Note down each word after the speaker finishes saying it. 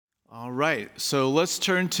All right, so let's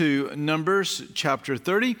turn to Numbers chapter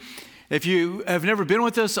 30. If you have never been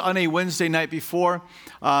with us on a Wednesday night before,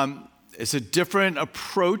 it's a different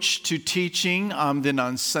approach to teaching than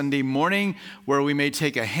on Sunday morning, where we may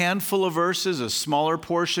take a handful of verses, a smaller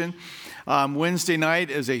portion. Wednesday night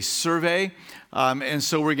is a survey, and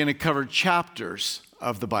so we're going to cover chapters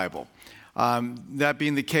of the Bible. That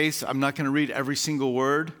being the case, I'm not going to read every single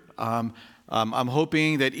word. I'm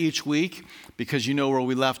hoping that each week, because you know where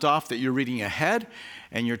we left off, that you're reading ahead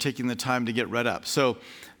and you're taking the time to get read up. So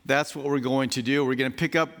that's what we're going to do. We're going to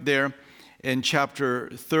pick up there in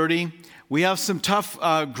chapter 30. We have some tough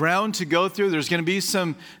ground to go through. There's going to be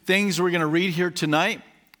some things we're going to read here tonight.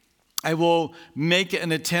 I will make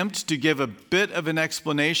an attempt to give a bit of an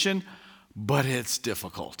explanation, but it's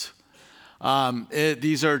difficult.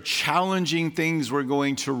 These are challenging things we're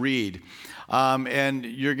going to read. And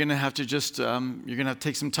you're going to have to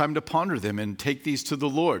take some time to ponder them and take these to the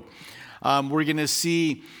Lord. We're going to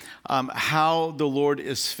see how the Lord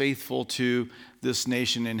is faithful to this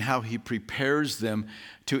nation and how he prepares them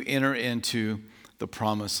to enter into the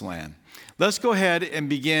promised land. Let's go ahead and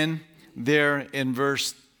begin there in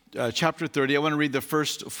chapter 30. I want to read the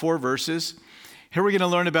first 4 verses. Here we're going to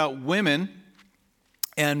learn about women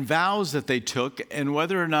and vows that they took and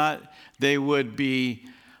whether or not they would be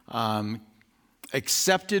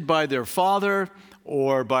accepted by their father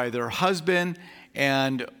or by their husband,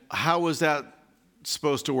 and how was that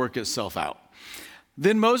supposed to work itself out?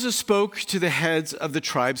 Then Moses spoke to the heads of the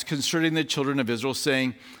tribes concerning the children of Israel,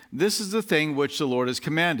 saying, "This is the thing which the Lord has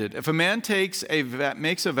commanded. If a man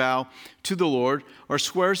makes a vow to the Lord or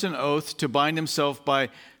swears an oath to bind himself by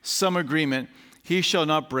some agreement, he shall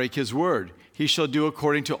not break his word. He shall do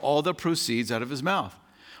according to all that proceeds out of his mouth.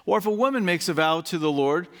 Or if a woman makes a vow to the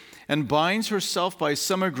Lord and binds herself by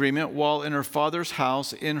some agreement while in her father's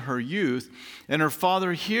house in her youth, and her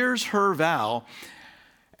father hears her vow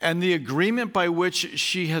and the agreement by which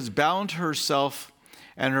she has bound herself,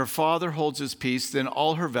 and her father holds his peace, then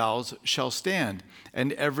all her vows shall stand,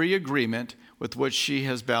 and every agreement with which she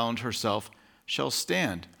has bound herself shall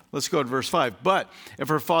stand." Let's go to verse 5. "But if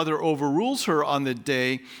her father overrules her on the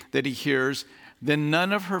day that he hears, then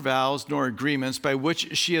none of her vows nor agreements by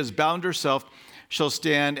which she has bound herself shall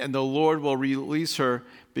stand, and the Lord will release her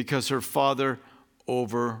because her father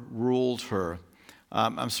overruled her."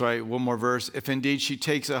 One more verse. "If indeed she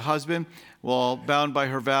takes a husband while bound by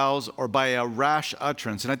her vows or by a rash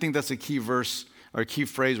utterance," and I think that's a key verse or a key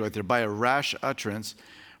phrase right there, "by a rash utterance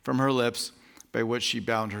from her lips by which she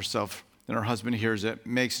bound herself, and her husband hears it,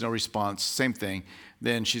 makes no response," same thing,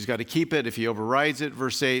 "then she's got to keep it. If he overrides it,"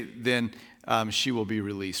 verse 8, "then she will be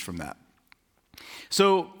released from that."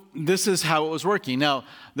 So this is how it was working. Now,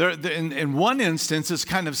 in one instance, it's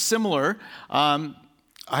kind of similar.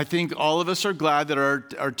 I think all of us are glad that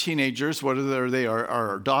our teenagers, whether they are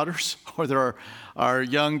our daughters or they're our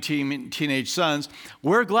young teenage sons,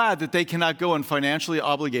 we're glad that they cannot go and financially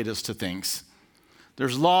obligate us to things.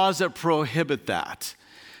 There's laws that prohibit that.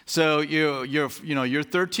 So your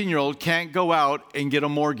 13-year-old can't go out and get a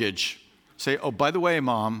mortgage. Say, "Oh, by the way,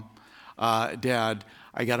 Mom, Dad,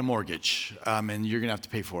 I got a mortgage, and you're going to have to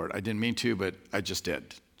pay for it. I didn't mean to, but I just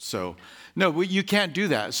did." So, no, you can't do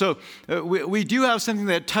that. So we do have something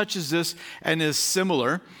that touches this and is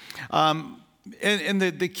similar. And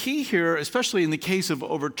the key here, especially in the case of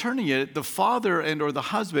overturning it, the father and or the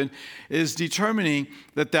husband is determining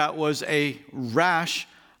that was a rash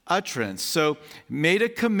utterance. So made a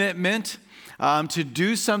commitment to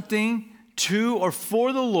do something to or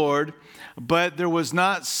for the Lord, but there was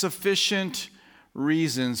not sufficient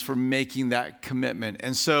reasons for making that commitment.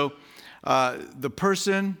 And so the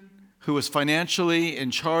person who was financially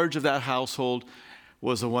in charge of that household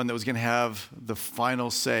was the one that was going to have the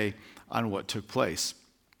final say on what took place.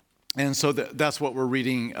 And so that's what we're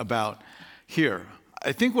reading about here.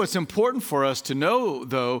 I think what's important for us to know,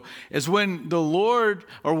 though, is when the Lord,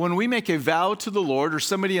 or when we make a vow to the Lord, or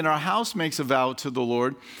somebody in our house makes a vow to the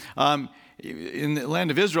Lord, in the land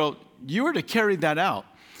of Israel, you are to carry that out.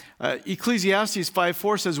 Ecclesiastes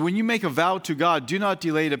 5:4 says, "When you make a vow to God, do not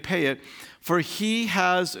delay to pay it, for he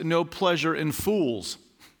has no pleasure in fools."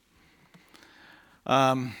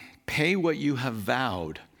 Pay what you have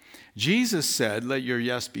vowed. Jesus said, "Let your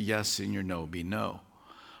yes be yes and your no be no."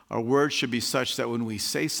 Our words should be such that when we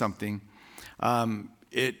say something,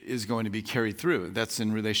 it is going to be carried through. That's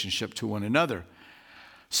in relationship to one another.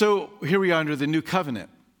 So here we are under the new covenant.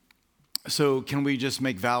 So can we just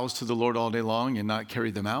make vows to the Lord all day long and not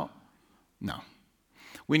carry them out? No.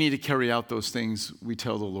 We need to carry out those things we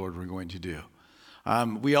tell the Lord we're going to do.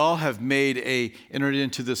 We all have entered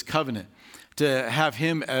into this covenant to have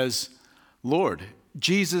him as Lord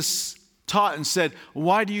Jesus taught and said,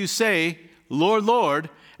 why do you say, Lord, Lord,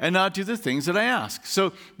 and not do the things that I ask?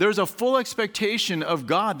 So there's a full expectation of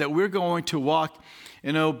God that we're going to walk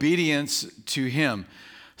in obedience to him.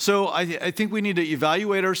 So I think we need to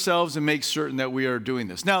evaluate ourselves and make certain that we are doing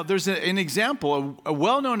this. Now, there's an example, a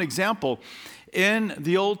well-known example in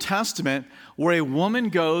the Old Testament where a woman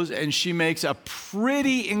goes and she makes a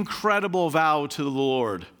pretty incredible vow to the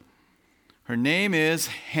Lord. Her name is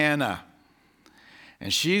Hannah.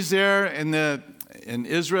 And she's there in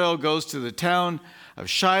Israel, goes to the town of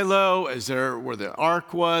Shiloh, where the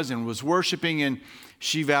ark was, and was worshiping, and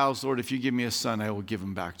she vows, Lord, if you give me a son, I will give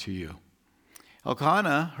him back to you.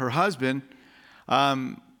 Elkanah, her husband,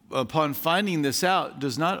 upon finding this out,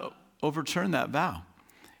 does not overturn that vow.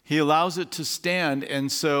 He allows it to stand,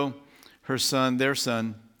 and so their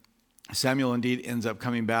son, Samuel indeed ends up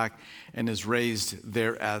coming back and is raised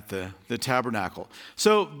there at the tabernacle.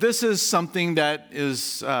 So this is something that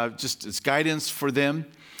is it's guidance for them.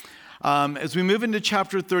 As we move into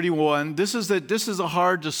chapter 31, this is a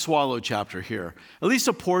hard to swallow chapter here, at least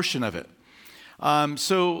a portion of it.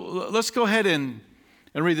 So let's go ahead and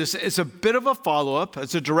read this. It's a bit of a follow-up.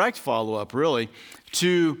 It's a direct follow-up, really,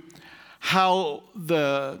 to how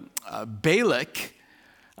the Balak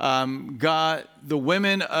got the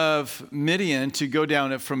women of Midian to go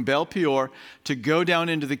down from Baal Peor to go down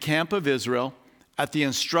into the camp of Israel at the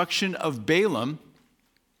instruction of Balaam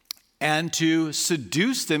and to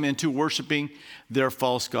seduce them into worshiping their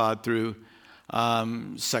false god through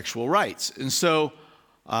sexual rites. And so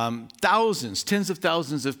tens of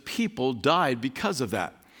thousands of people died because of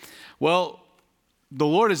that. Well, the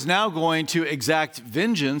Lord is now going to exact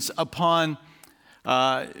vengeance upon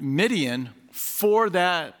Midian for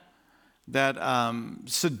that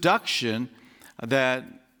seduction that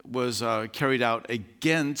was carried out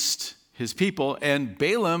against his people, and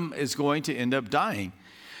Balaam is going to end up dying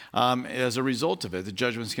as a result of it. The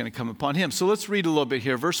judgment's going to come upon him. So let's read a little bit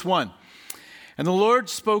here. Verse 1. And the Lord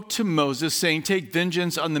spoke to Moses, saying, take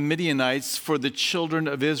vengeance on the Midianites for the children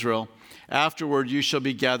of Israel. Afterward you shall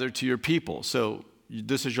be gathered to your people. So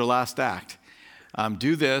this is your last act.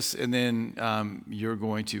 Do this, and then you're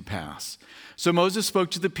going to pass. So Moses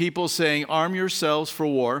spoke to the people, saying, arm yourselves for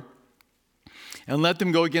war, and let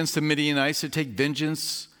them go against the Midianites to take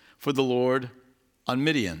vengeance for the Lord on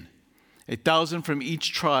Midian. 1,000 from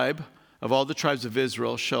each tribe of all the tribes of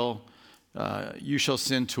Israel you shall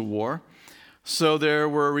send to war. So there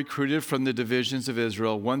were recruited from the divisions of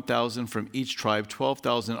Israel 1,000 from each tribe,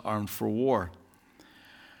 12,000 armed for war.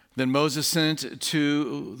 Then Moses sent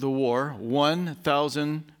to the war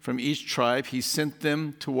 1,000 from each tribe. He sent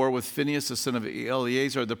them to war with Phinehas, the son of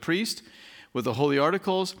Eleazar the priest, with the holy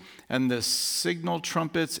articles and the signal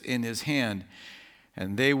trumpets in his hand.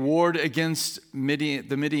 And they warred against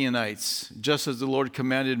the Midianites, just as the Lord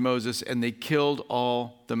commanded Moses, and they killed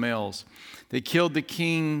all the males. They killed the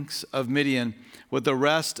kings of Midian with the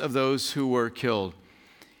rest of those who were killed.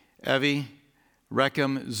 Evi,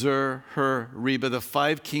 Rechem, Zur, Hur, Reba, the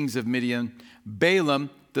 5 kings of Midian. Balaam,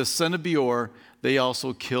 the son of Beor, they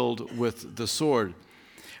also killed with the sword.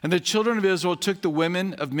 And the children of Israel took the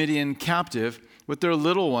women of Midian captive with their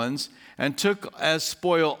little ones, and took as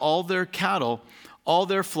spoil all their cattle, all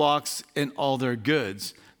their flocks, and all their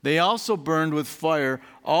goods. They also burned with fire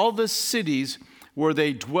all the cities where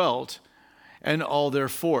they dwelt, and all their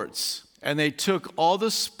forts. And they took all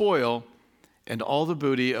the spoil and all the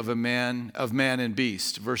booty of man and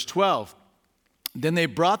beast. Verse 12. Then they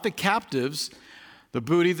brought the captives, the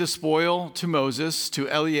booty, the spoil, to Moses, to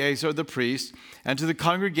Eleazar the priest, and to the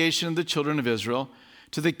congregation of the children of Israel,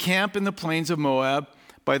 to the camp in the plains of Moab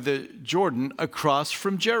by the Jordan across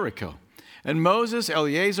from Jericho. And Moses,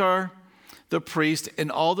 Eleazar the priest,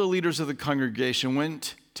 and all the leaders of the congregation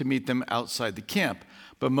went to meet them outside the camp.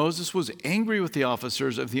 But Moses was angry with the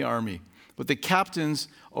officers of the army, with the captains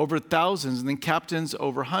over thousands and the captains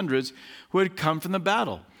over hundreds who had come from the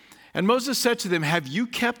battle. And Moses said to them, have you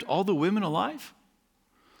kept all the women alive?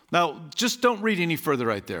 Now, just don't read any further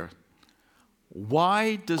right there.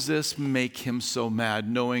 Why does this make him so mad,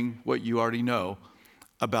 knowing what you already know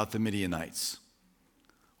about the Midianites?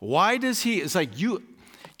 Why does he, it's like,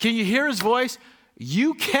 can you hear his voice?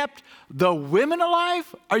 You kept the women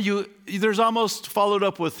alive? There's almost followed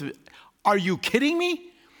up with, are you kidding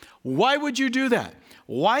me? Why would you do that?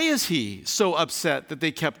 Why is he so upset that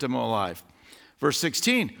they kept him alive? Verse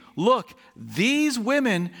 16, look, these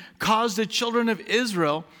women caused the children of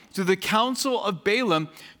Israel through the counsel of Balaam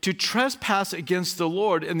to trespass against the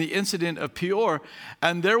Lord in the incident of Peor,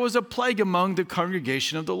 and there was a plague among the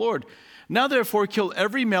congregation of the Lord. Now therefore kill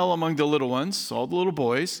every male among the little ones, all the little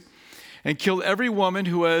boys, and kill every woman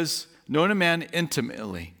who has known a man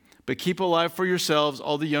intimately, but keep alive for yourselves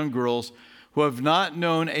all the young girls who have not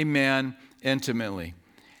known a man intimately.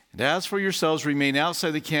 And as for yourselves, remain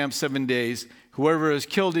outside the camp 7 days. Whoever has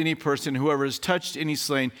killed any person, whoever has touched any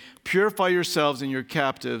slain, purify yourselves and your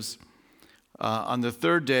captives on the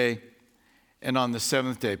 3rd day and on the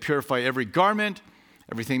 7th day. Purify every garment,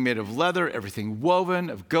 everything made of leather, everything woven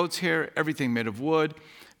of goat's hair, everything made of wood.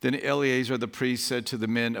 Then Eleazar the priest said to the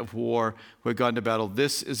men of war who had gone to battle,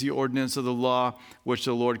 this is the ordinance of the law which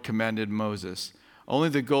the Lord commanded Moses. Only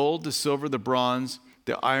the gold, the silver, the bronze,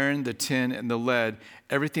 the iron, the tin, and the lead,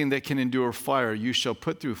 everything that can endure fire, you shall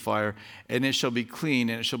put through fire, and it shall be clean,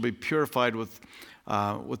 and it shall be purified with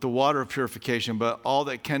the water of purification. But all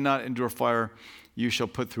that cannot endure fire, you shall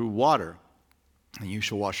put through water. And you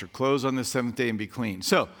shall wash your clothes on the 7th day and be clean.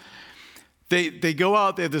 So they go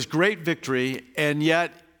out, they have this great victory, and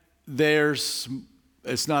yet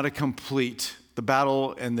it's not a complete, the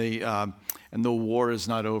battle and the war is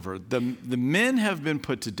not over. The men have been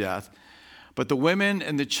put to death, but the women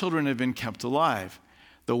and the children have been kept alive.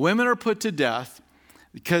 The women are put to death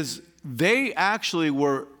because they actually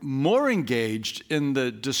were more engaged in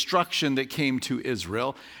the destruction that came to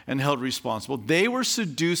Israel and held responsible. They were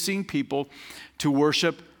seducing people to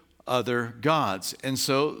worship other gods, and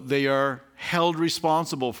so they are held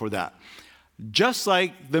responsible for that. Just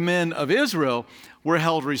like the men of Israel were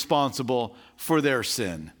held responsible for their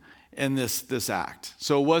sin in this act.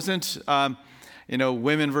 So it wasn't,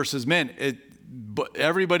 women versus men. But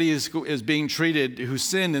everybody is being treated who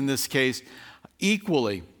sinned in this case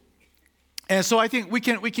equally. And so I think we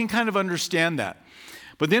can kind of understand that.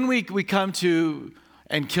 But then we come to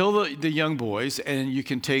and kill the young boys, and you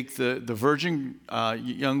can take the virgin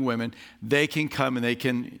young women. They can come and they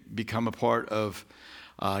can become a part of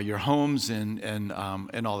your homes and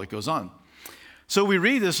all that goes on. So we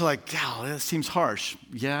read this like, wow, that seems harsh.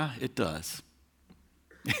 Yeah, it does.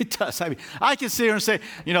 It does. I mean, I can sit here and say,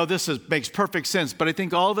 this makes perfect sense, but I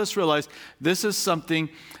think all of us realize this is something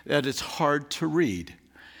that is hard to read.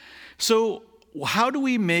 So how do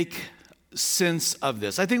we make sense of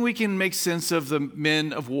this? I think we can make sense of the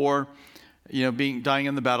men of war, dying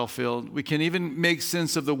on the battlefield. We can even make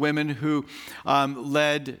sense of the women who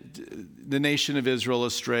led the nation of Israel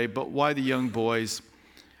astray, but why the young boys?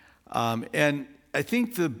 And I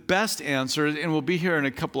think the best answer, and we'll be here in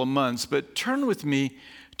a couple of months, but turn with me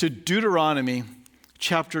to Deuteronomy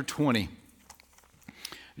chapter 20.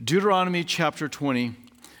 Deuteronomy chapter 20,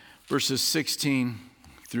 verses 16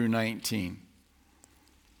 through 19.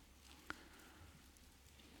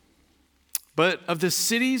 But of the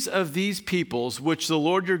cities of these peoples, which the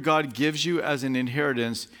Lord your God gives you as an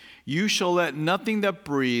inheritance, you shall let nothing that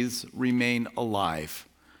breathes remain alive.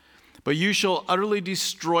 But you shall utterly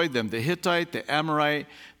destroy them, the Hittite, the Amorite,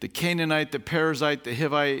 the Canaanite, the Perizzite, the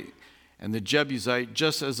Hivite, and the Jebusite,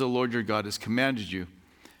 just as the Lord your God has commanded you.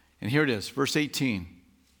 And here it is, verse 18.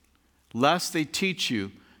 Lest they teach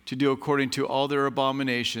you to do according to all their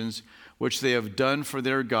abominations, which they have done for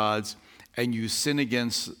their gods, and you sin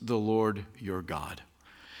against the Lord your God.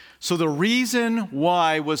 So the reason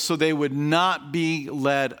why was so they would not be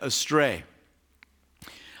led astray.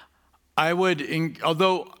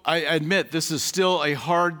 Although I admit this is still a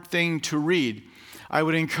hard thing to read, I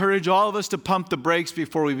would encourage all of us to pump the brakes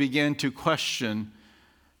before we begin to question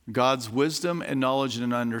God's wisdom and knowledge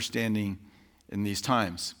and understanding in these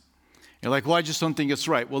times. You're like, well, I just don't think it's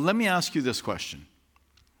right. Well, let me ask you this question.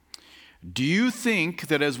 Do you think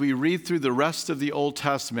that as we read through the rest of the Old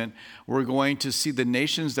Testament, we're going to see the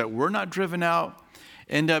nations that were not driven out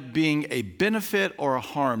end up being a benefit or a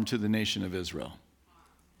harm to the nation of Israel?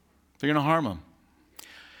 They're going to harm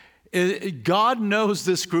them. God knows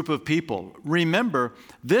this group of people. Remember,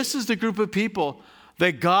 this is the group of people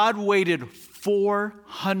that God waited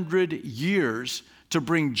 400 years to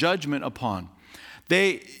bring judgment upon.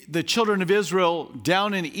 The children of Israel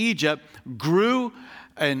down in Egypt grew,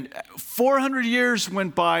 and 400 years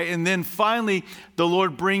went by, and then finally the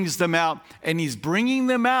Lord brings them out, and he's bringing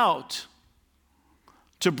them out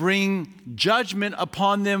to bring judgment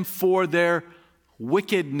upon them for their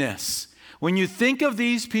wickedness. When you think of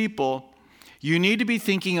these people, you need to be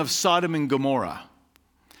thinking of Sodom and Gomorrah.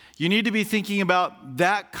 You need to be thinking about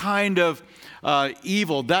that kind of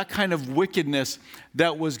evil, that kind of wickedness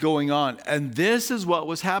that was going on. And this is what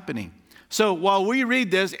was happening. So while we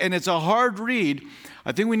read this, and it's a hard read,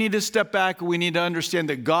 I think we need to step back and we need to understand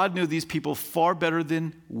that God knew these people far better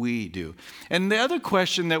than we do. And the other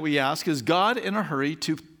question that we ask, is God in a hurry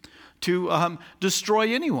to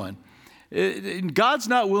destroy anyone? God's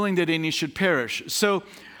not willing that any should perish. So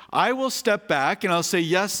I will step back and I'll say,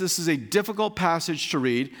 yes, this is a difficult passage to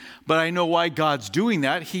read, but I know why God's doing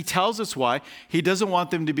that. He tells us why. He doesn't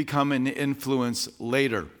want them to become an influence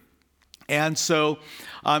later. And so,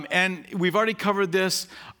 and we've already covered this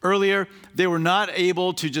earlier. They were not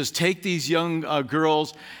able to just take these young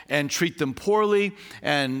girls and treat them poorly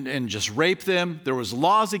and just rape them. There was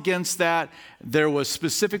laws against that. There was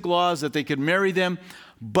specific laws that they could marry them,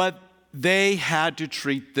 but they had to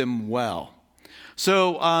treat them well.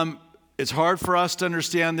 So it's hard for us to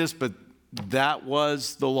understand this, but that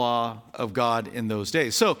was the law of God in those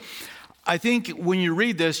days. So I think when you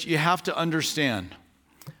read this, you have to understand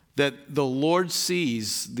that the Lord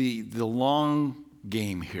sees the long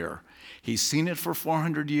game here. He's seen it for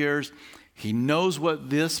 400 years. He knows what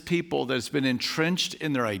this people that's been entrenched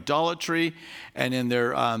in their idolatry and in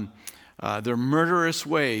their murderous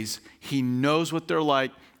ways, he knows what they're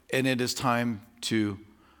like, and it is time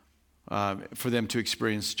for them to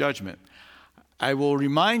experience judgment. I will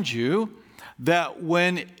remind you that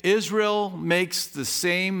when Israel makes the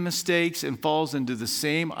same mistakes and falls into the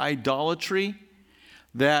same idolatry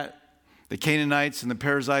that the Canaanites and the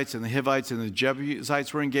Perizzites and the Hivites and the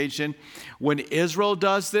Jebusites were engaged in, when Israel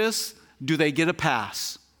does this, do they get a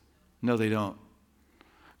pass? No, they don't.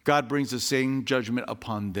 God brings the same judgment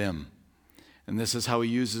upon them. And this is how he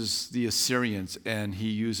uses the Assyrians and he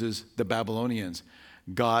uses the Babylonians.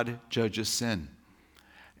 God judges sin.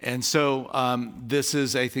 And so this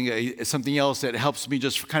is, I think, something else that helps me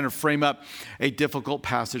just kind of frame up a difficult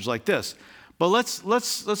passage like this. But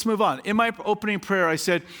let's move on. In my opening prayer, I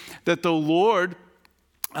said that the Lord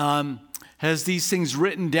has these things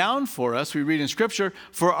written down for us. We read in Scripture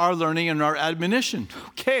for our learning and our admonition.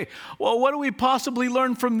 Okay, well, what do we possibly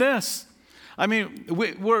learn from this? I mean,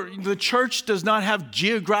 the church does not have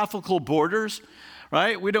geographical borders,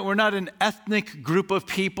 right? We're not an ethnic group of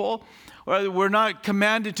people. We're not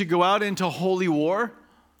commanded to go out into holy war.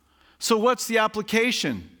 So what's the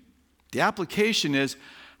application? The application is,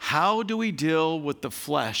 how do we deal with the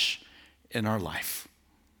flesh in our life?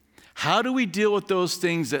 How do we deal with those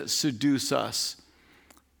things that seduce us?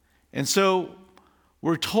 And so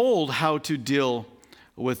we're told how to deal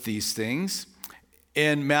with these things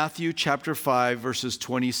in Matthew chapter 5, verses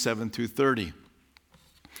 27 through 30.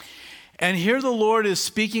 And here the Lord is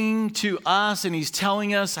speaking to us, and he's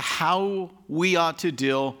telling us how we ought to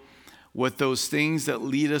deal with those things that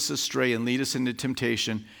lead us astray and lead us into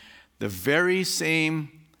temptation. The very same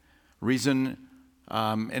reason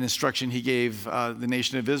and instruction he gave the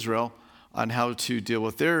nation of Israel on how to deal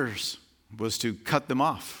with theirs was to cut them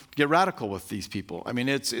off, get radical with these people. I mean,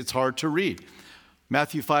 it's hard to read.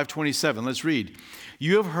 Matthew 5:27, let's read.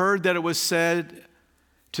 You have heard that it was said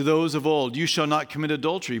to those of old, you shall not commit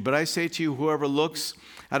adultery. But I say to you, whoever looks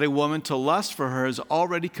at a woman to lust for her has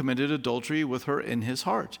already committed adultery with her in his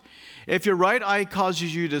heart. If your right eye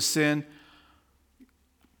causes you to sin,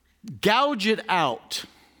 gouge it out.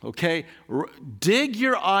 Okay, dig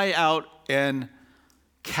your eye out and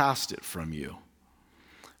cast it from you.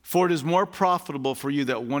 For it is more profitable for you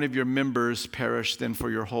that one of your members perish than for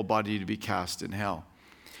your whole body to be cast in hell.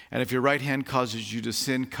 And if your right hand causes you to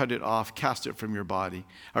sin, cut it off, cast it from your body,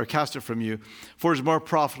 or cast it from you. For it is more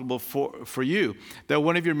profitable for you that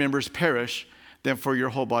one of your members perish than for your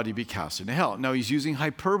whole body be cast into hell. Now he's using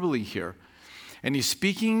hyperbole here. And he's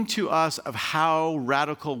speaking to us of how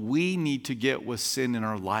radical we need to get with sin in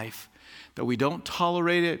our life, that we don't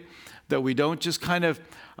tolerate it, that we don't just kind of,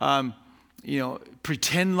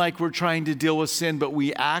 pretend like we're trying to deal with sin, but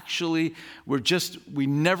we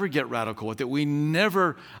never get radical with it. We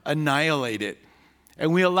never annihilate it.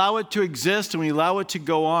 And we allow it to exist and we allow it to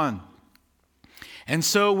go on. And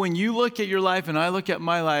so when you look at your life and I look at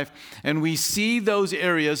my life and we see those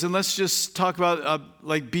areas, and let's just talk about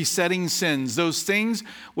like besetting sins, those things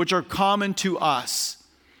which are common to us,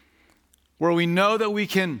 where we know that we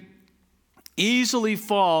can easily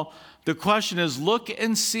fall. The question is, look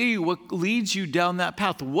and see what leads you down that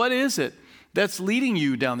path. What is it that's leading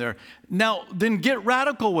you down there? Now, then get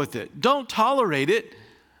radical with it. Don't tolerate it.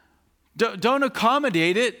 Don't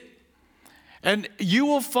accommodate it. And you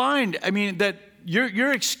will find, that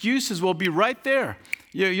your excuses will be right there.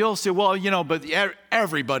 You'll say, well, but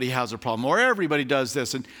everybody has a problem, or everybody does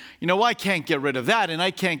this, and I can't get rid of that, and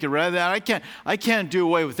I can't get rid of that. I can't do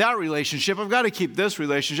away with that relationship. I've got to keep this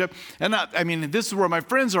relationship, and this is where my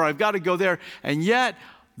friends are. I've got to go there, and yet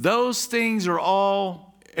those things are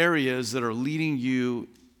all areas that are leading you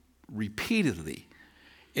repeatedly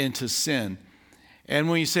into sin. And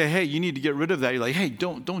when you say, hey, you need to get rid of that, you're like, hey,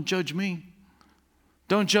 don't judge me.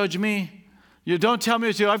 Don't judge me. You don't tell me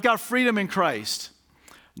what to do. I've got freedom in Christ.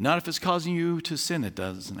 Not if it's causing you to sin. It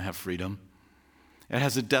doesn't have freedom. It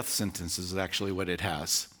has a death sentence is actually what it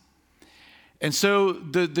has. And so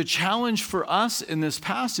the challenge for us in this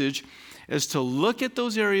passage is to look at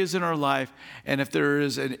those areas in our life, and if there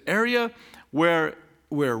is an area where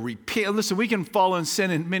listen, we can fall in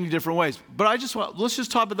sin in many different ways, but let's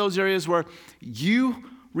just talk about those areas where you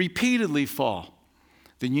repeatedly fall.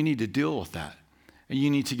 Then you need to deal with that, and you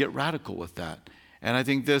need to get radical with that. And I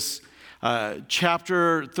think this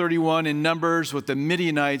chapter 31 in Numbers with the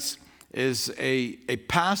Midianites is a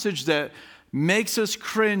passage that makes us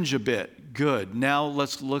cringe a bit. Good. Now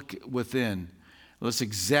let's look within. Let's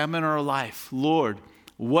examine our life. Lord,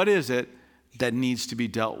 what is it that needs to be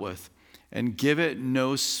dealt with? And give it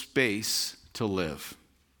no space to live.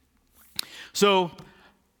 So,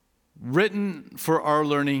 written for our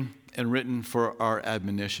learning and written for our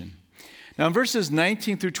admonition. Now, in verses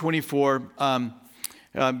 19 through 24,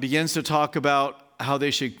 begins to talk about how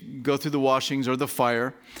they should go through the washings or the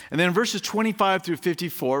fire. And then in verses 25 through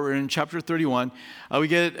 54, we're in chapter 31, we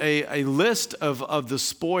get a list of the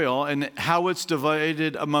spoil and how it's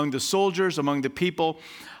divided among the soldiers, among the people,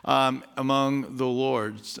 among the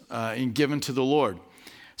lords, and given to the Lord.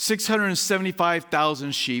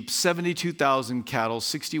 675,000 sheep, 72,000 cattle,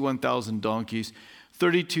 61,000 donkeys,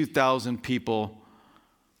 32,000 people,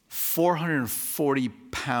 440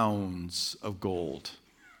 pounds of gold.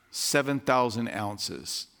 7,000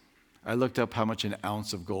 ounces. I looked up how much an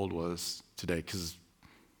ounce of gold was today because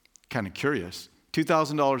kind of curious.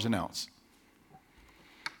 $2,000 an ounce.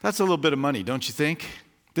 That's a little bit of money, don't you think?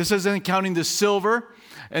 This isn't counting the silver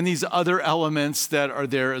and these other elements that are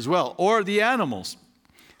there as well, or the animals.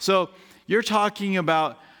 So you're talking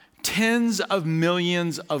about tens of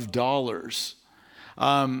millions of dollars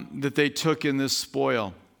that they took in this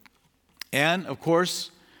spoil. And, of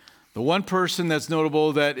course, the one person that's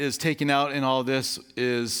notable that is taken out in all this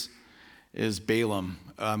is Balaam,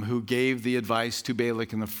 who gave the advice to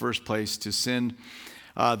Balak in the first place to send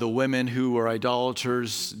the women who were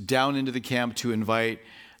idolaters down into the camp to invite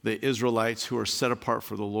the Israelites who are set apart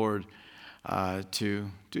for the Lord to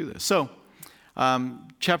do this. So,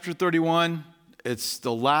 chapter 31, it's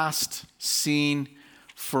the last scene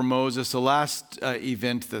for Moses, the last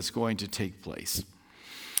event that's going to take place.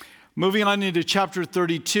 Moving on into chapter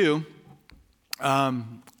 32, the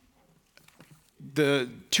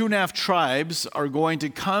 2.5 tribes are going to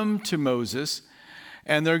come to Moses,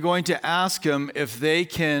 and they're going to ask him if they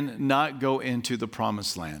can not go into the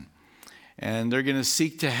promised land. And they're going to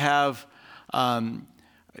seek to have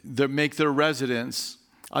make their residence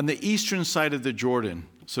on the eastern side of the Jordan.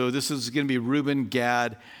 So this is going to be Reuben,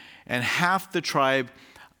 Gad, and half the tribe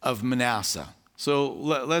of Manasseh. So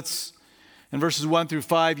let's, in verses 1 through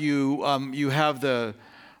 5, you have the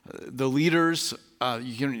leaders.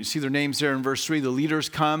 You can see their names there in verse 3. The leaders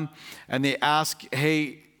come and they ask,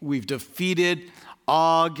 hey, we've defeated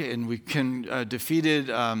Og, and we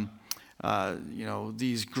defeated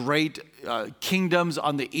these great kingdoms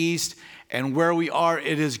on the east, and where we are,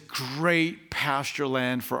 it is great pasture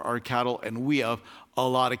land for our cattle, and we have a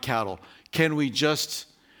lot of cattle. Can we just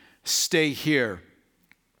stay here?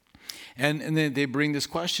 And then they bring this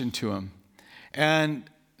question to him. And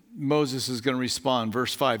Moses is going to respond.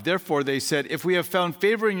 Verse 5, therefore they said, if we have found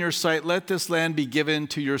favor in your sight, let this land be given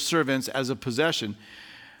to your servants as a possession.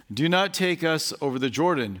 Do not take us over the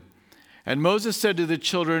Jordan. And Moses said to the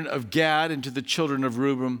children of Gad and to the children of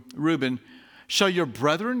Reuben, shall your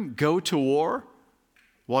brethren go to war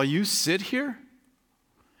while you sit here?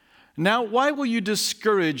 Now, why will you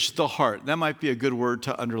discourage the heart? That might be a good word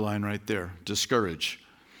to underline right there, discourage.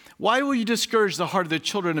 Why will you discourage the heart of the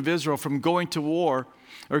children of Israel from going to war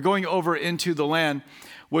or going over into the land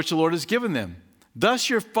which the Lord has given them? Thus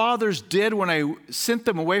your fathers did when I sent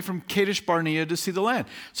them away from Kadesh Barnea to see the land.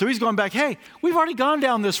 So he's going back, hey, we've already gone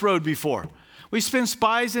down this road before. We sent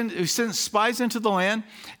spies into the land,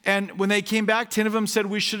 and when they came back, 10 of them said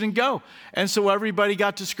we shouldn't go. And so everybody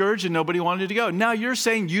got discouraged and nobody wanted to go. Now you're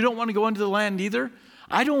saying you don't want to go into the land either?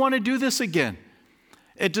 I don't want to do this again.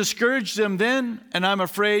 It discouraged them then, and I'm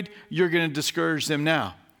afraid you're going to discourage them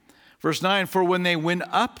now. Verse 9, for when they went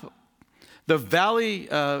up the valley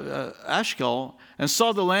Ashkel and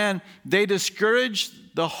saw the land, they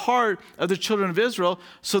discouraged the heart of the children of Israel,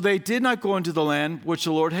 so they did not go into the land which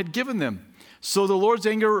the Lord had given them. So the Lord's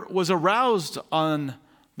anger was aroused on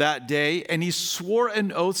that day, and he swore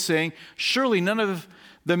an oath, saying, surely none of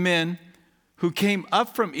the men who came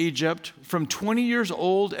up from Egypt from 20 years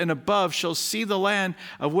old and above shall see the land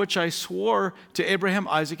of which I swore to Abraham,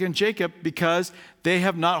 Isaac, and Jacob, because they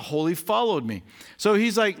have not wholly followed me. So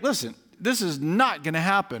he's like, listen, this is not going to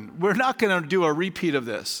happen. We're not going to do a repeat of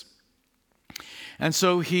this. And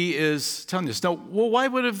so he is telling this. Now, well, why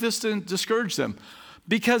would have this discouraged them?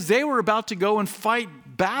 because they were about to go and fight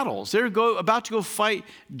battles. They were about to go fight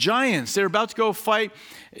giants. They were about to go fight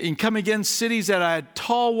and come against cities that had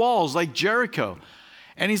tall walls like Jericho.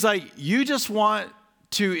 And he's like, you just want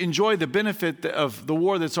to enjoy the benefit of the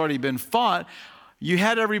war that's already been fought. You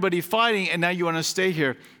had everybody fighting, and now you want to stay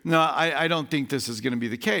here. No, I don't think this is going to be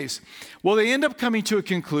the case. Well, they end up coming to a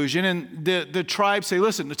conclusion, and the tribes say,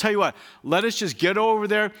 listen, I'll tell you what, let us just get over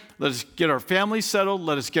there. Let us get our families settled.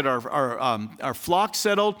 Let us get our flock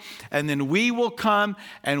settled, and then we will come,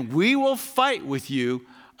 and we will fight with you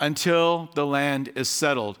until the land is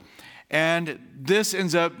settled. And this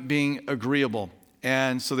ends up being agreeable.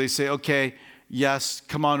 And so they say, okay, yes,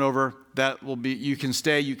 come on over. That will be, you can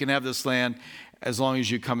stay, you can have this land, as long as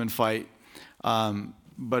you come and fight.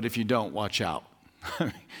 But if you don't, watch out.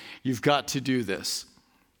 You've got to do this.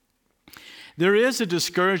 There is a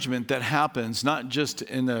discouragement that happens, not just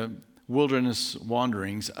in the wilderness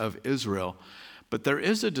wanderings of Israel, but there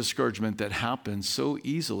is a discouragement that happens so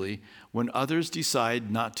easily when others decide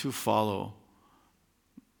not to follow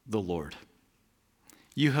the Lord.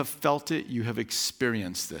 You have felt it, you have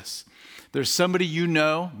experienced this. There's somebody you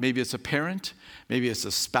know, maybe it's a parent, maybe it's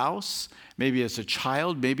a spouse, maybe it's a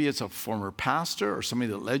child, maybe it's a former pastor or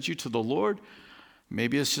somebody that led you to the Lord.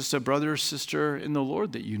 Maybe it's just a brother or sister in the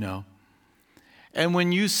Lord that you know. And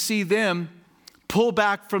when you see them pull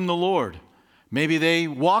back from the Lord, maybe they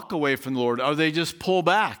walk away from the Lord, or they just pull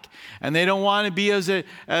back, and they don't want to be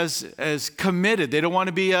as committed. They don't want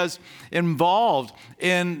to be as involved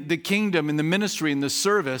in the kingdom, in the ministry, in the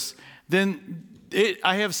service. Then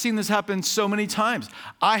I have seen this happen so many times.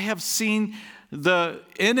 I have seen the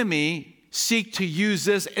enemy seek to use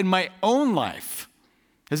this in my own life.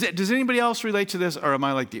 Does anybody else relate to this, or am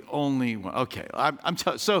I like the only one? Okay,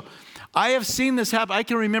 so I have seen this happen. I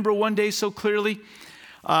can remember one day so clearly.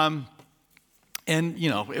 And, you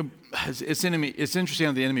know, it's interesting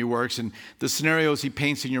how the enemy works, and the scenarios he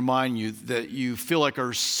paints in your mind that you feel like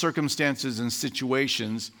are circumstances and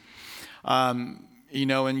situations, you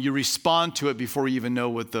know, and you respond to it before you even know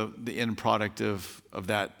what the end product of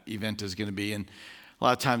that event is going to be. And a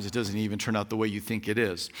lot of times it doesn't even turn out the way you think it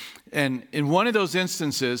is. And in one of those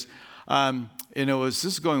instances, you know, this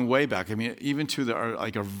is going way back. I mean, even to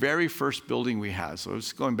our very first building we had. So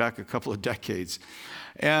it's going back a couple of decades.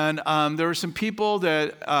 And there were some people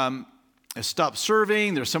that stopped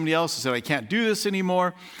serving. There's somebody else that said, I can't do this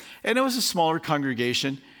anymore. And it was a smaller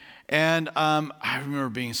congregation. And I remember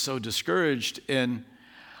being so discouraged and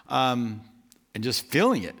just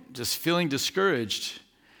feeling discouraged.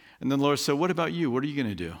 And then the Lord said, what about you? What are you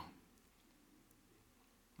going to do?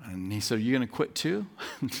 And he said, are you going to quit too?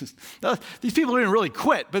 These people didn't really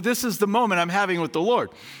quit, but this is the moment I'm having with the Lord.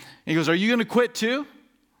 And he goes, are you going to quit too?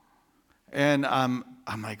 And I'm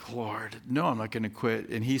like, Lord, no, I'm not going to quit.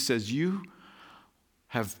 And he says, you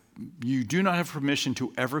do not have permission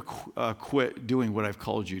to ever quit doing what I've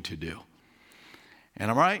called you to do.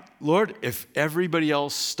 And I'm right, Lord, if everybody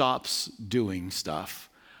else stops doing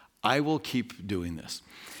stuff, I will keep doing this.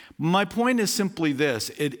 My point is simply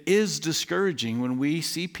this. It is discouraging when we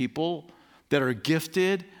see people that are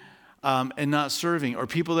gifted and not serving, or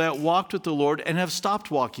people that walked with the Lord and have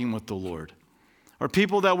stopped walking with the Lord, or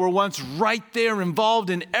people that were once right there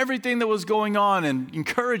involved in everything that was going on and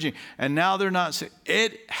encouraging, and now they're not.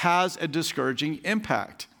 It has a discouraging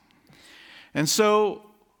impact. And so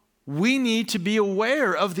we need to be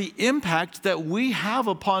aware of the impact that we have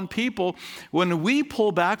upon people when we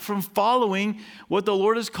pull back from following what the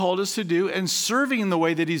Lord has called us to do and serving in the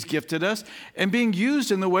way that He's gifted us and being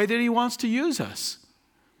used in the way that He wants to use us.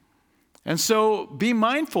 And so be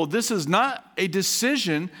mindful. This is not a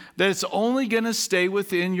decision that it's only going to stay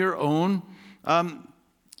within your own,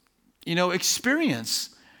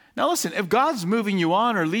 experience. Now listen, if God's moving you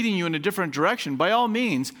on or leading you in a different direction, by all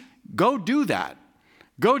means, go do that.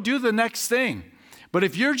 Go do the next thing. But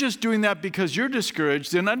if you're just doing that because you're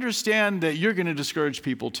discouraged, then understand that you're going to discourage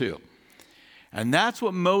people too. And that's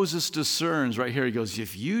what Moses discerns right here. He goes,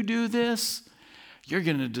 if you do this, you're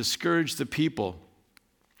going to discourage the people.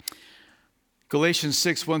 Galatians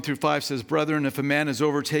 6:1-5 says, brethren, if a man is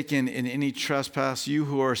overtaken in any trespass, you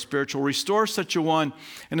who are spiritual, restore such a one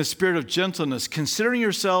in a spirit of gentleness, considering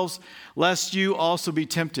yourselves, lest you also be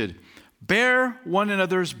tempted. Bear one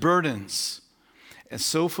another's burdens, and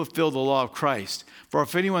so fulfill the law of Christ. For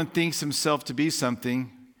if anyone thinks himself to be something,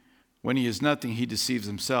 when he is nothing, he deceives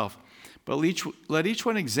himself. But let each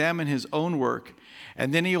one examine his own work,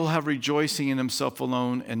 and then he will have rejoicing in himself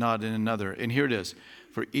alone and not in another. And here it is.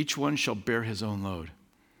 For each one shall bear his own load.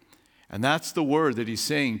 And that's the word that he's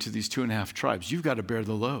saying to these 2.5 tribes. You've got to bear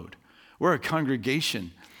the load. We're a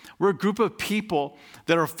congregation. We're a group of people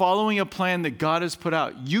that are following a plan that God has put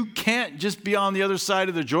out. You can't just be on the other side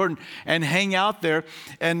of the Jordan and hang out there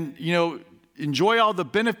and, enjoy all the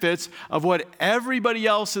benefits of what everybody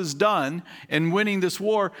else has done in winning this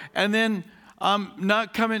war and then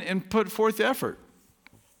not come in and put forth the effort.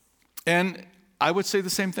 And I would say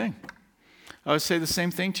the same thing. I would say the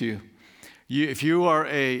same thing to you. If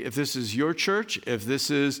this is your church,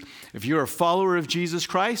 if you're a follower of Jesus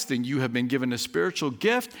Christ, then you have been given a spiritual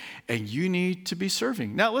gift and you need to be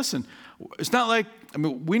serving. Now listen, it's not like,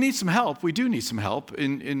 we need some help. We do need some help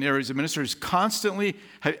in areas of ministries constantly.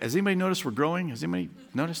 Has anybody noticed we're growing? Has anybody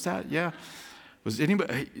noticed that? Yeah. Was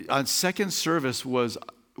anybody, on second service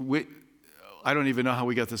I don't even know how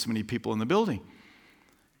we got this many people in the building.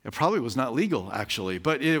 It probably was not legal, actually,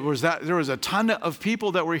 but there was a ton of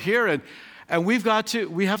people that were here, and we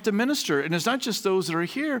have to minister. And it's not just those that are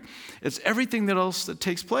here, it's everything else that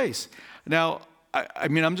takes place. Now,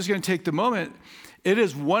 I'm just going to take the moment. It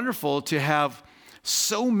is wonderful to have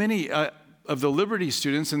so many of the Liberty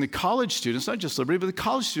students and the college students, not just Liberty, but the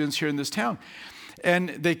college students here in this town. And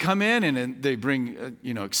they come in and they bring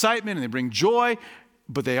excitement and they bring joy,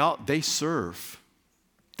 but they serve.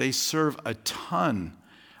 They serve a ton.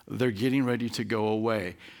 They're getting ready to go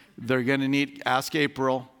away. They're going to need, ask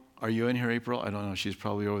April. Are you in here, April? I don't know. She's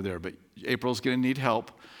probably over there. But April's going to need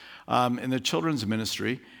help in the children's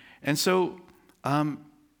ministry. And so,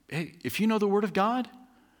 hey, if you know the Word of God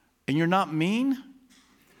and you're not mean,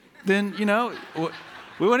 then, we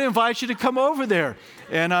want to invite you to come over there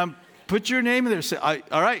and put your name in there. Say,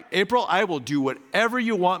 all right, April, I will do whatever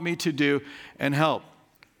you want me to do and help.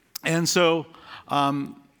 And so,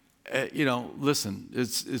 listen,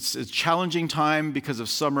 it's a challenging time because of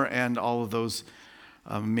summer and all of those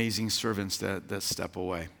amazing servants that step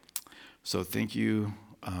away. So thank you,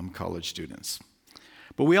 college students.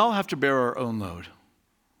 But we all have to bear our own load.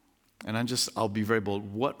 And I'll be very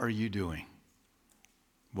bold. What are you doing?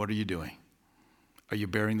 What are you doing? Are you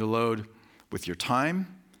bearing the load with your time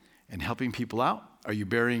and helping people out? Are you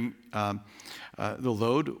bearing the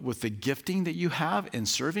load with the gifting that you have in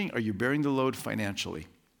serving? Are you bearing the load financially?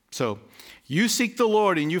 So you seek the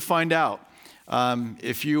Lord and you find out.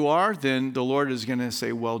 If you are, then the Lord is going to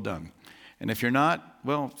say, well done. And if you're not,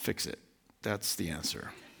 well, fix it. That's the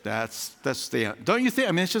answer. That's the answer. Don't you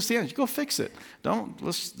think? It's just the answer. You go fix it.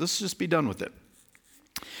 Let's just be done with it.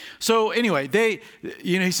 So anyway,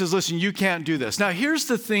 he says, listen, you can't do this. Now, here's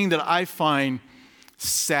the thing that I find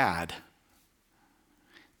sad.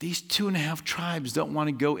 These 2.5 tribes don't want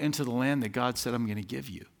to go into the land that God said, I'm going to give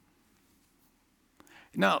you.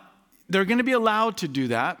 Now, they're going to be allowed to do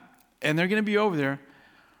that, and they're going to be over there.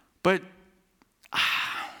 But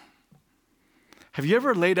have you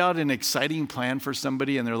ever laid out an exciting plan for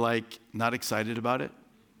somebody and they're like not excited about it?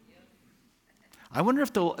 I wonder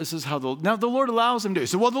if this is how now the Lord allows them to do it.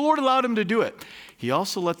 So, well, the Lord allowed them to do it. He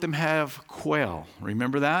also let them have quail.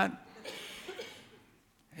 Remember that?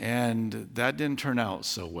 And that didn't turn out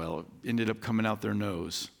so well. It ended up coming out their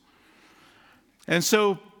nose. And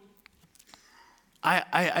so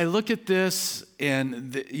I look at this,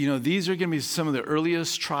 and these are going to be some of the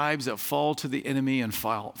earliest tribes that fall to the enemy and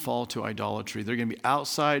fall to idolatry. They're going to be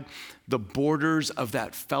outside the borders of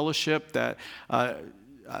that fellowship, that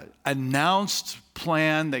announced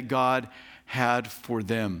plan that God had for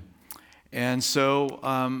them. And so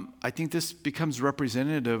I think this becomes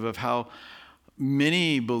representative of how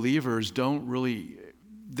many believers don't really,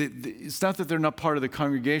 it's not that they're not part of the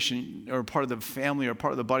congregation or part of the family or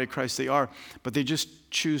part of the body of Christ, they are, but they just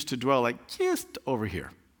choose to dwell just over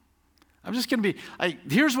here. I'm just going to be,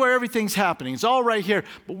 here's where everything's happening. It's all right here,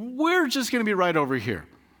 but we're just going to be right over here.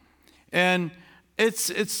 And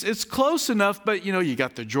it's close enough, but you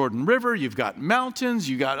got the Jordan River, you've got mountains,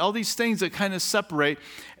 you got all these things that kind of separate,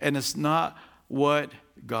 and it's not what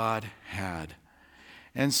God had.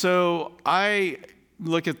 And so I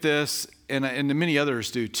look at this, and many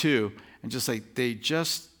others do too, and just they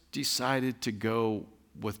just decided to go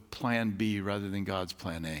with plan B rather than God's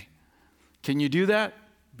plan A. Can you do that?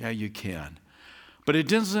 Yeah, you can. But it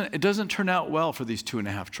doesn't turn out well for these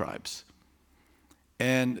 2.5 tribes.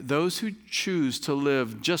 And those who choose to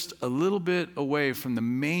live just a little bit away from the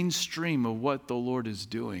mainstream of what the Lord is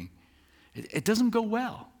doing, it doesn't go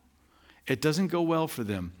well. It doesn't go well for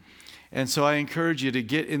them. And so I encourage you to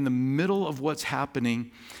get in the middle of what's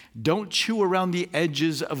happening. Don't chew around the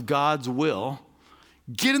edges of God's will.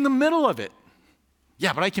 Get in the middle of it.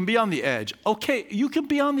 Yeah, but I can be on the edge. Okay, you can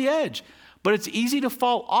be on the edge, but it's easy to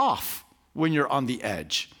fall off when you're on the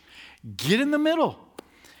edge. Get in the middle.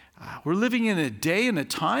 We're living in a day and a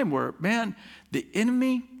time where, man, the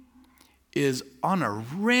enemy is on a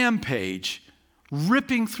rampage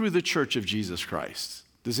ripping through the church of Jesus Christ.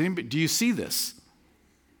 Do you see this?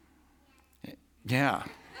 Yeah.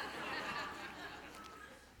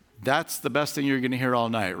 That's the best thing you're going to hear all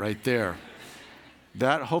night right there.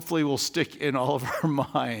 That hopefully will stick in all of our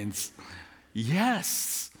minds.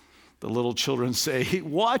 Yes. The little children say,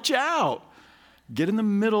 watch out. Get in the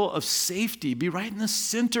middle of safety. Be right in the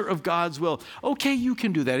center of God's will. Okay, you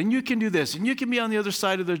can do that, and you can do this, and you can be on the other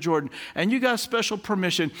side of the Jordan, and you got special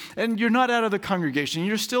permission, and you're not out of the congregation.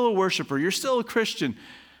 You're still a worshiper. You're still a Christian,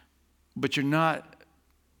 but you're not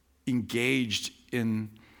engaged in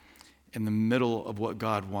the middle of what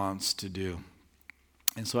God wants to do.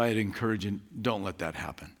 And so I'd encourage you, don't let that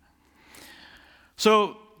happen.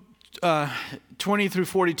 So 20 through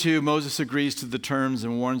 42, Moses agrees to the terms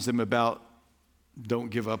and warns them about don't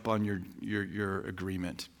give up on your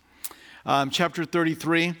agreement. Chapter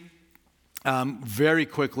 33, very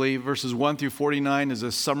quickly, verses 1 through 49 is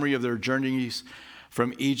a summary of their journeys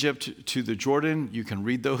from Egypt to the Jordan. You can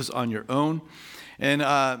read those on your own. And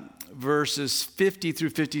verses 50 through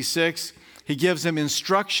 56, he gives them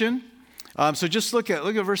instruction. So just look at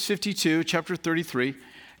verse 52, chapter 33,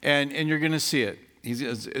 and you're going to see it.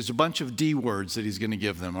 There's a bunch of D words that he's going to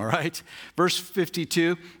give them, all right? Verse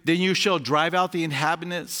 52, then you shall drive out the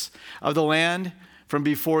inhabitants of the land from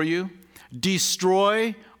before you,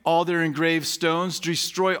 destroy all their engraved stones,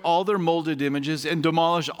 destroy all their molded images, and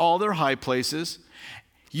demolish all their high places.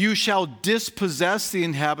 You shall dispossess the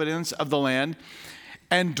inhabitants of the land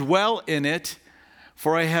and dwell in it,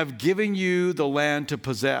 for I have given you the land to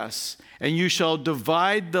possess. And you shall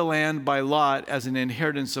divide the land by lot as an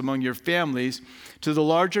inheritance among your families. To the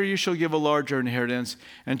larger you shall give a larger inheritance,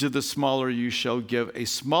 and to the smaller you shall give a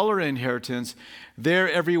smaller inheritance.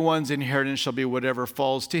 There everyone's inheritance shall be whatever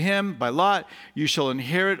falls to him. By lot you shall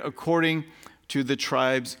inherit according to the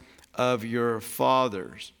tribes of your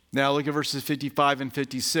fathers. Now look at verses 55 and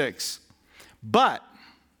 56. But,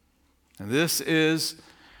 and this is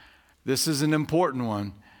an important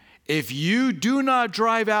one. If you do not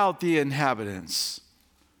drive out the inhabitants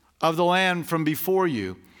of the land from before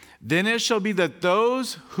you, then it shall be that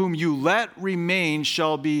those whom you let remain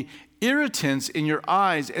shall be irritants in your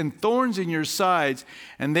eyes and thorns in your sides,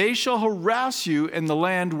 and they shall harass you in the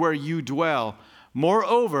land where you dwell.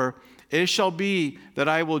 Moreover, it shall be that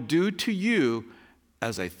I will do to you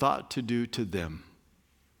as I thought to do to them.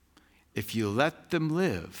 If you let them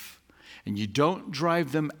live and you don't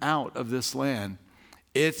drive them out of this land,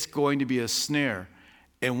 it's going to be a snare.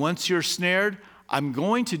 And once you're snared, I'm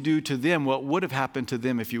going to do to them what would have happened to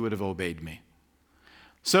them if you would have obeyed me.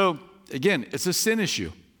 So, again, it's a sin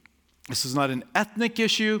issue. This is not an ethnic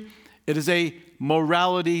issue. It is a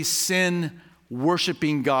morality, sin,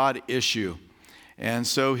 worshiping God issue. And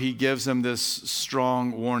so he gives them this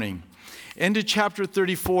strong warning. Into chapter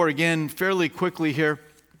 34, again, fairly quickly here.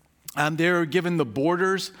 They're given the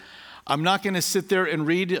borders. I'm not going to sit there and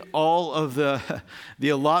read all of the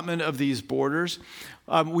allotment of these borders.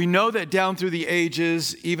 We know that down through the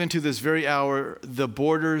ages, even to this very hour, the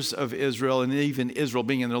borders of Israel, and even Israel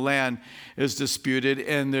being in the land, is disputed,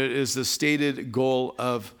 and there is the stated goal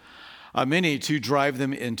of many to drive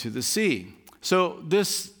them into the sea. So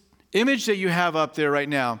this image that you have up there right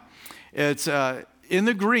now, it's in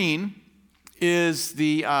the green is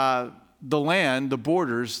the land, the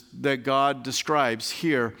borders that God describes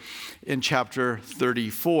here in chapter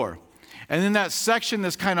 34. And then that section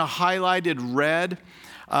that's kind of highlighted red,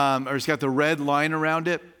 or it's got the red line around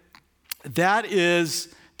it, that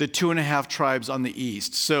is the 2.5 tribes on the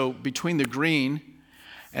east. So between the green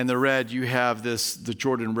and the red, you have the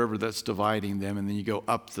Jordan River that's dividing them, and then you go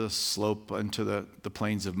up the slope into the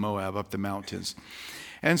plains of Moab, up the mountains.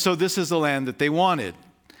 And so this is the land that they wanted.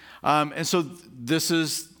 And so this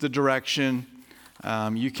is the direction.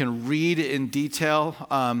 You can read in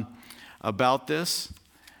detail about this.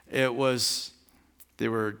 They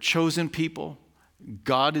were chosen people.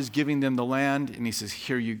 God is giving them the land, and he says,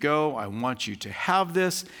 here you go. I want you to have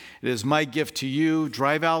this. It is my gift to you.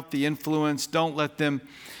 Drive out the influence. Don't let them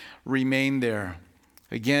remain there.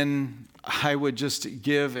 Again, I would just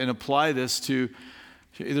give and apply this to,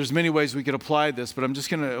 there's many ways we could apply this, but I'm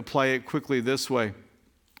just going to apply it quickly this way.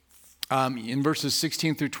 In verses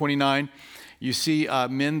 16 through 29, you see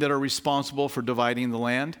men that are responsible for dividing the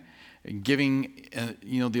land and giving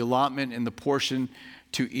the allotment and the portion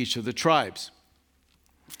to each of the tribes.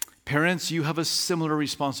 Parents, you have a similar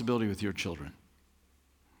responsibility with your children.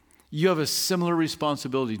 You have a similar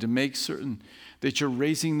responsibility to make certain that you're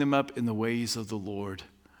raising them up in the ways of the Lord,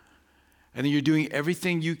 and that you're doing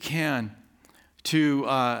everything you can to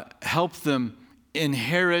help them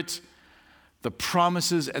inherit the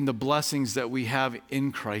promises and the blessings that we have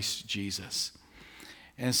in Christ Jesus.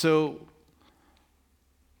 And so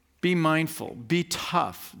be mindful, be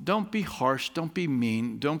tough. Don't be harsh, don't be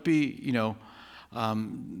mean, don't be,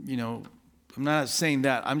 I'm not saying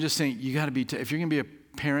that. I'm just saying you got to be, if you're going to be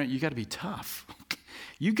a parent, you got to be tough.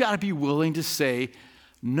 You got to be willing to say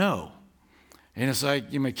no. And it's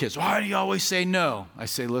like, my kids, why do you always say no? I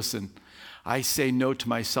say, listen, I say no to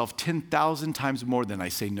myself 10,000 times more than I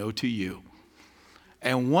say no to you.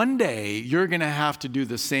 And one day you're going to have to do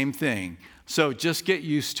the same thing. So just get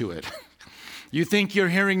used to it. You think you're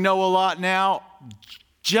hearing no a lot now?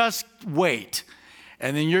 Just wait.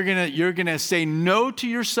 And then you're going to say no to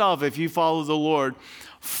yourself if you follow the Lord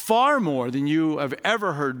far more than you have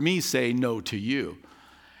ever heard me say no to you.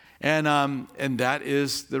 And that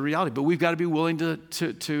is the reality. But we've got to be willing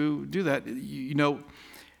to do that.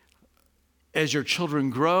 As your children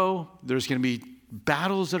grow, there's going to be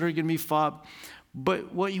battles that are going to be fought.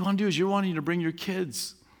 But what you want to do is you're wanting to bring your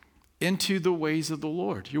kids into the ways of the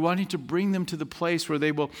Lord. You're wanting to bring them to the place where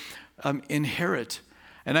they will inherit.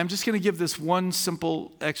 And I'm just going to give this one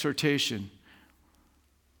simple exhortation.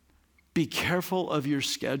 Be careful of your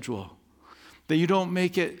schedule. That you don't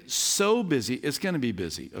make it so busy. It's going to be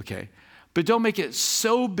busy, okay? But don't make it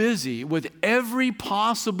so busy with every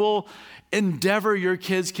possible endeavor your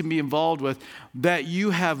kids can be involved with that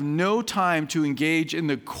you have no time to engage in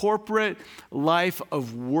the corporate life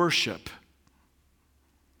of worship.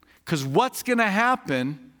 Because what's going to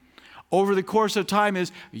happen over the course of time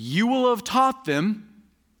is you will have taught them,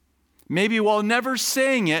 maybe while never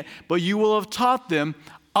saying it, but you will have taught them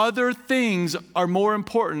other things are more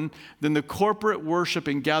important than the corporate worship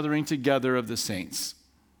and gathering together of the saints.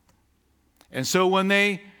 And so when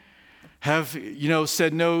they have,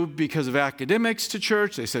 said no because of academics to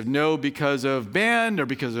church, they said no because of band or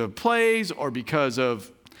because of plays or because of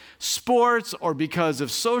sports or because of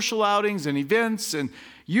social outings and events and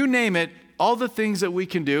you name it, all the things that we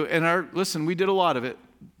can do. And listen, we did a lot of it.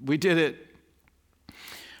 We did it.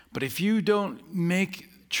 But if you don't make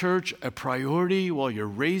church a priority while you're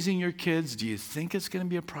raising your kids, do you think it's going to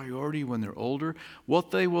be a priority when they're older?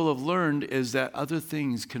 What they will have learned is that other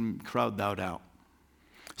things can crowd that out.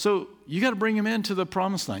 So you got to bring them into the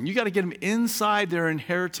promised land. You got to get them inside their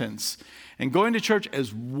inheritance. And going to church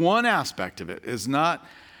is one aspect of it. It's not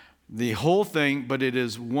the whole thing, but it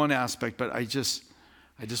is one aspect. But I just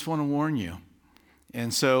want to warn you.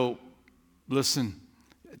 And so, listen,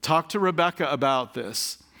 talk to Rebecca about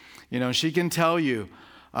this. She can tell you,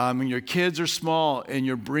 when your kids are small and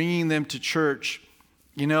you're bringing them to church,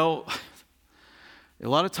 a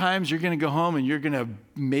lot of times you're going to go home and you're going to have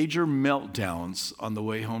major meltdowns on the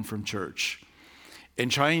way home from church. And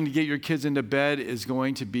trying to get your kids into bed is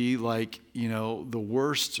going to be like, the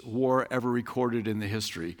worst war ever recorded in the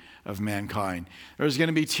history of mankind. There's going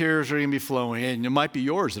to be tears that are going to be flowing, and it might be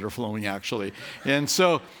yours that are flowing actually. And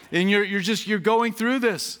so, you're going through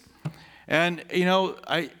this. And,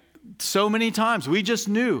 so many times we just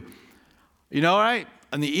knew, right?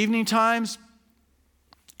 In the evening times,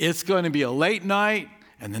 it's going to be a late night,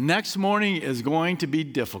 and the next morning is going to be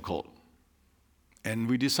difficult. And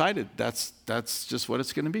we decided that's just what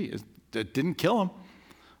it's going to be. It didn't kill them.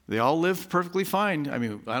 They all lived perfectly fine. I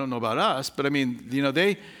mean, I don't know about us, but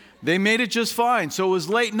they made it just fine. So it was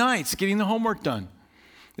late nights getting the homework done.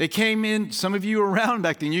 They came in. Some of you were around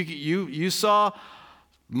back then. You saw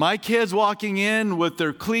my kids walking in with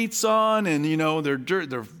their cleats on, and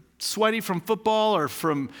they're sweaty from football or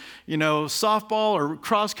from softball or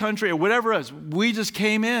cross country or whatever it is. We just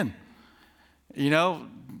came in.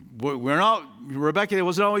 We're not, Rebecca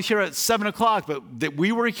wasn't always here at 7:00, but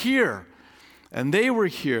we were here, and they were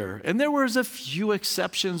here, and there was a few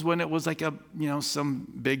exceptions when it was like some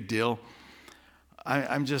big deal.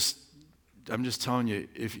 I'm just telling you,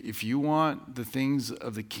 if you want the things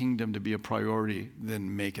of the kingdom to be a priority,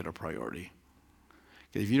 then make it a priority.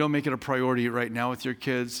 If you don't make it a priority right now with your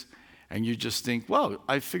kids, and you just think, well,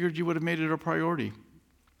 I figured you would have made it a priority,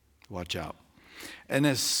 watch out. And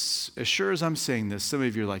as sure as I'm saying this, some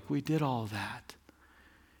of you are like, we did all that,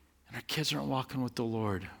 and our kids aren't walking with the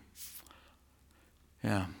Lord.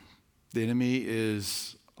 Yeah, the enemy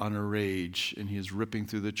is on a rage, and he is ripping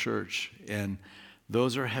through the church, and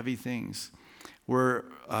those are heavy things. Were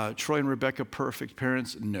Troy and Rebecca perfect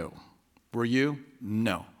parents? No. Were you?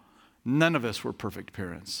 No. None of us were perfect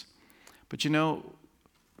parents. But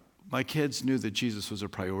my kids knew that Jesus was a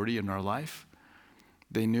priority in our life.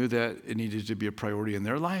 They knew that it needed to be a priority in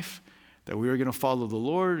their life, that we were going to follow the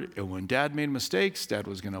Lord, and when Dad made mistakes, Dad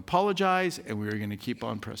was going to apologize, and we were going to keep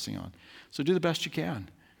on pressing on. So do the best you can.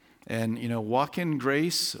 And, walk in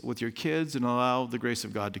grace with your kids and allow the grace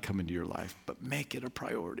of God to come into your life, but make it a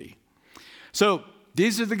priority. So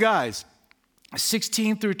these are the guys.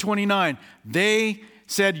 16 through 29, they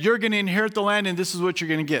said, you're going to inherit the land and this is what you're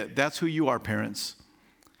going to get. That's who you are, parents.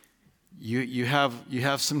 You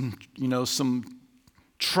have some, some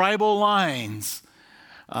tribal lines,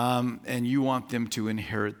 and you want them to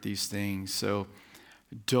inherit these things. So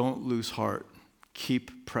don't lose heart.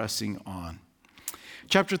 Keep pressing on.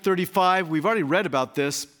 Chapter 35, we've already read about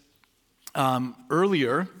this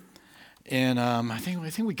earlier, and I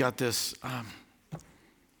think we got this. I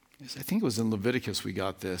think it was in Leviticus we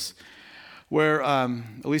got this, where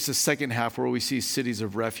at least the second half where we see cities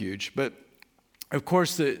of refuge. But of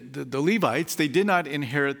course, the Levites, they did not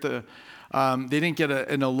inherit they didn't get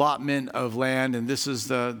an allotment of land, and this is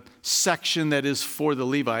the section that is for the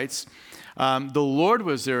Levites. The Lord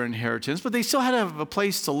was their inheritance, but they still had to have a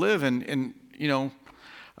place to live and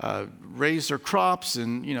raise their crops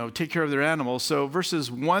and, take care of their animals. So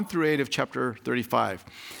verses 1 through 8 of chapter 35.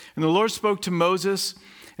 And the Lord spoke to Moses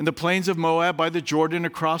in the plains of Moab by the Jordan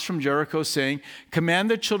across from Jericho, saying, command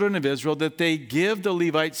the children of Israel that they give the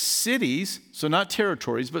Levites cities, so not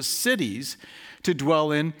territories, but cities to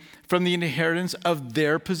dwell in from the inheritance of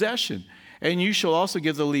their possession. And you shall also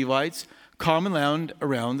give the Levites common land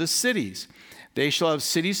around the cities. They shall have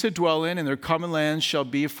cities to dwell in, and their common lands shall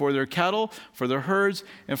be for their cattle, for their herds,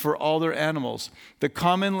 and for all their animals. The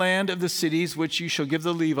common land of the cities which you shall give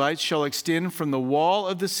the Levites shall extend from the wall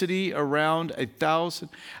of the city around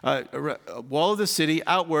wall of the city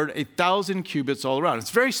outward 1,000 cubits all around.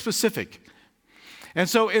 It's very specific. And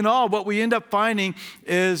so in all, what we end up finding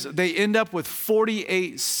is they end up with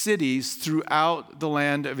 48 cities throughout the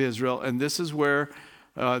land of Israel. And this is where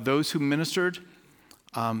those who ministered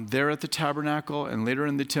there at the tabernacle and later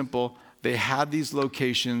in the temple, they had these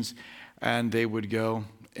locations, and they would go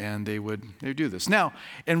and they would do this. Now,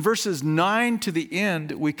 in verses 9 to the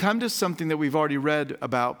end, we come to something that we've already read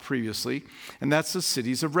about previously, and that's the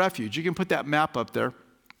cities of refuge. You can put that map up there.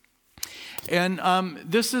 And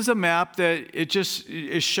this is a map that it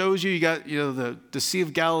shows you got the Sea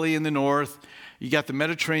of Galilee in the north, you got the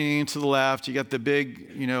Mediterranean to the left, you got the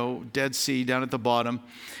big Dead Sea down at the bottom.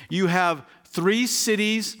 You have 3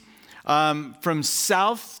 cities from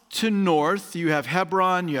south to north. You have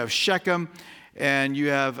Hebron, you have Shechem, and you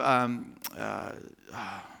have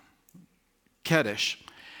Kedesh.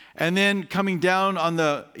 And then coming down on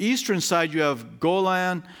the eastern side, you have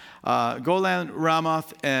Golan,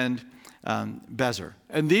 Ramoth, and Bezer.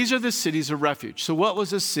 And these are the cities of refuge. So what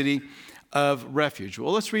was a city of refuge?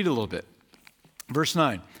 Well, let's read a little bit. Verse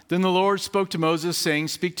 9. Then the Lord spoke to Moses, saying,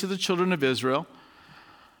 speak to the children of Israel,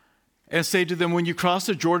 and say to them, when you cross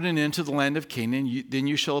the Jordan into the land of Canaan, then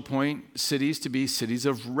you shall appoint cities to be cities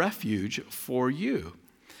of refuge for you,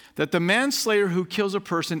 that the manslayer who kills a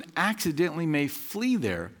person accidentally may flee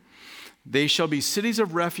there. They shall be cities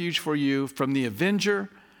of refuge for you from the avenger,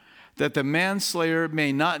 that the manslayer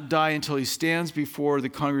may not die until he stands before the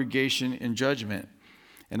congregation in judgment.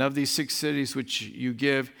 And of these 6 cities which you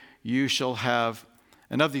give, you shall have,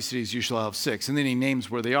 and of these cities you shall have 6. And then he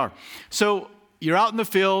names where they are. So you're out in the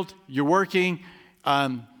field, you're working,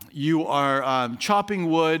 you are chopping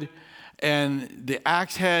wood, and the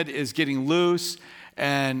axe head is getting loose,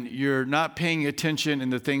 and you're not paying attention,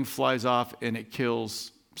 and the thing flies off, and it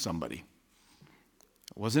kills somebody.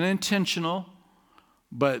 It wasn't intentional,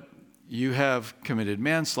 but you have committed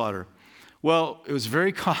manslaughter. Well, it was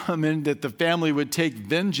very common that the family would take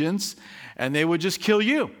vengeance, and they would just kill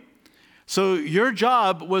you. So your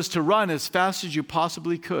job was to run as fast as you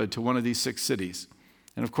possibly could to one of these 6 cities.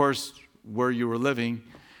 And of course, where you were living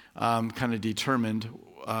kind of determined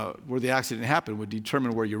where the accident happened would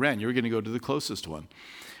determine where you ran. You were going to go to the closest one.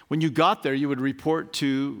 When you got there, you would report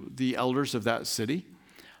to the elders of that city.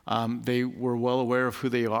 They were well aware of who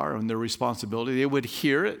they are and their responsibility. They would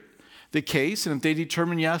hear the case, and if they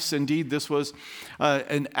determined, yes, indeed, this was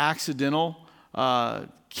an accidental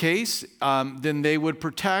case, then they would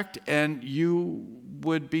protect and you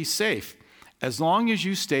would be safe as long as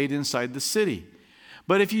you stayed inside the city.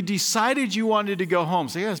 But if you decided you wanted to go home,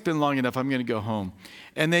 say, yeah, it's been long enough, I'm going to go home,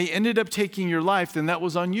 and they ended up taking your life, then that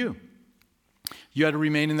was on you. You had to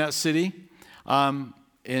remain in that city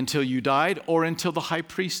until you died or until the high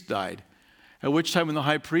priest died, at which time when the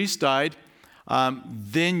high priest died,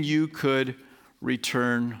 then you could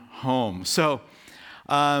return home. So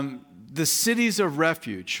the cities of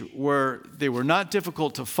refuge they were not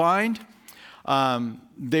difficult to find.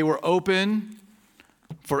 They were open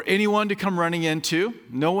for anyone to come running into.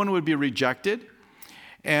 No one would be rejected.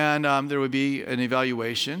 And there would be an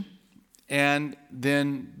evaluation. And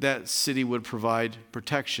then that city would provide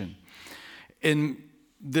protection. And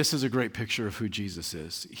this is a great picture of who Jesus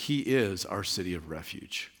is. He is our city of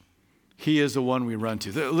refuge. He is the one we run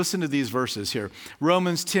to. Listen to these verses here.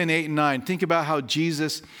 Romans 10:8-9. Think about how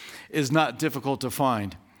Jesus is not difficult to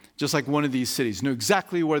find. Just like one of these cities. Knew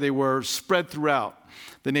exactly where they were, spread throughout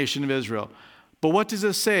the nation of Israel. But what does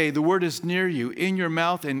it say? The word is near you, in your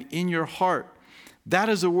mouth and in your heart. That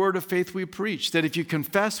is a word of faith we preach. That if you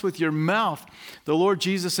confess with your mouth the Lord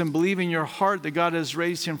Jesus and believe in your heart that God has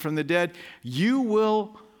raised him from the dead, you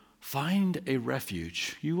will find a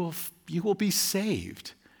refuge. You will be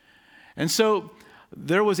saved. And so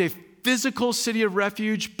there was a physical city of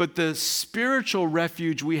refuge, but the spiritual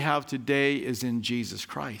refuge we have today is in Jesus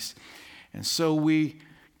Christ. And so we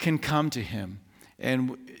can come to him.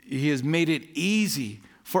 And he has made it easy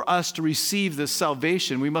for us to receive this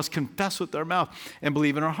salvation. We must confess with our mouth and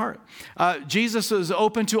believe in our heart. Jesus is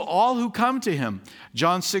open to all who come to him.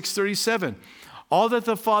 John 6:37. All that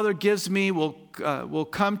the Father gives me will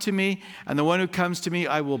come to me, and the one who comes to me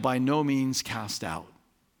I will by no means cast out.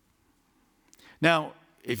 Now,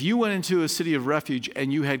 if you went into a city of refuge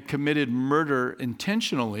and you had committed murder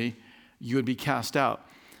intentionally, you would be cast out.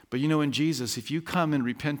 But you know, in Jesus, if you come in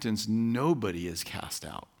repentance, nobody is cast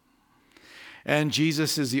out. And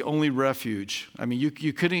Jesus is the only refuge. I mean, you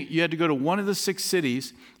had to go to one of the 6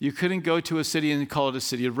 cities. You couldn't go to a city and call it a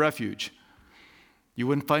city of refuge. You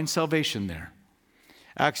wouldn't find salvation there.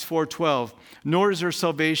 Acts 4:12, nor is there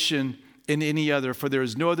salvation in any other, for there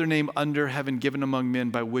is no other name under heaven given among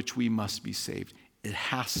men by which we must be saved. It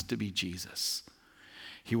has to be Jesus.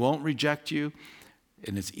 He won't reject you,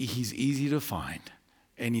 and he's easy to find,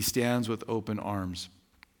 and he stands with open arms.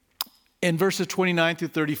 In verses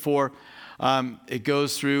 29-34, it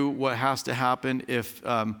goes through what has to happen if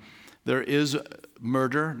there is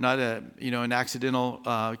murder, not an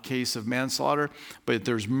accidental case of manslaughter, but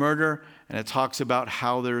there's murder, and it talks about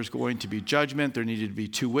how there's going to be judgment. There needed to be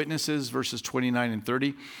 2 witnesses. Verses 29 and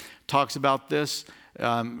 30 talks about this.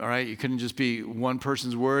 All right, it couldn't just be one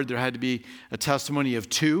person's word. There had to be a testimony of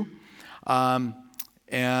 2. That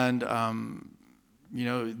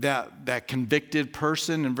convicted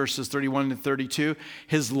person in verses 31 and 32,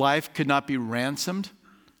 his life could not be ransomed.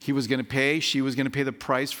 He was going to pay. She was going to pay the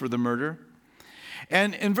price for the murder.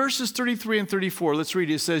 And in verses 33 and 34, let's read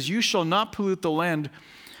it. It says, you shall not pollute the land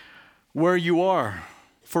where you are,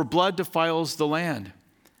 for blood defiles the land,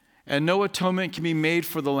 and no atonement can be made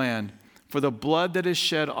for the land, for the blood that is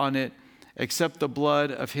shed on it, except the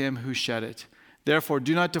blood of him who shed it. Therefore,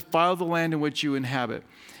 do not defile the land in which you inhabit,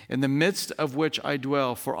 in the midst of which I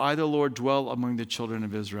dwell, for I, the Lord, dwell among the children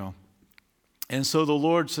of Israel. And so the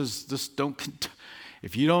Lord says,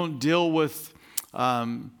 if you don't deal with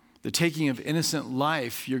the taking of innocent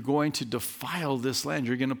life, you're going to defile this land.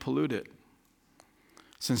 You're going to pollute it.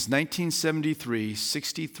 Since 1973,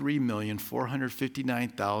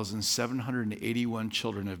 63,459,781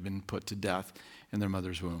 children have been put to death in their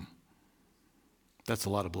mother's womb. That's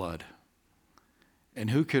a lot of blood.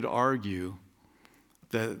 And who could argue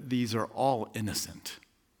that these are all innocent?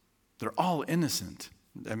 They're all innocent.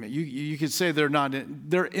 I mean, you could say they're not.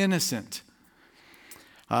 They're innocent.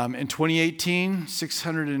 In 2018,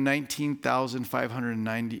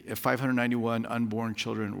 619,591 unborn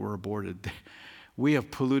children were aborted. We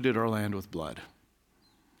have polluted our land with blood.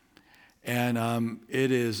 And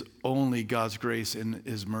it is only God's grace and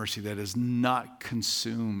his mercy that has not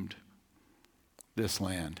consumed this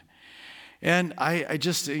land. And I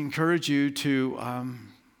just encourage you to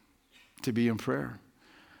be in prayer.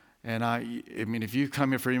 And I mean, if you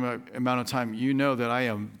come here for any amount of time, you know that I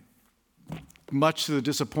am, much to the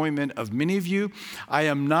disappointment of many of you, I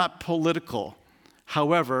am not political.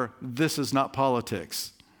 However, this is not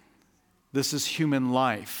politics. This is human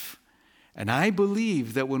life. And I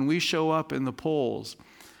believe that when we show up in the polls,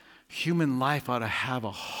 human life ought to have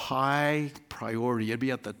a high priority. It'd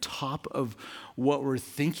be at the top of what we're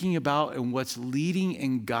thinking about and what's leading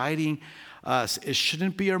and guiding us. It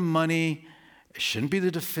shouldn't be our money. It shouldn't be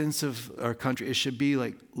the defense of our country. It should be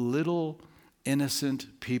like little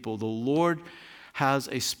innocent people. The Lord has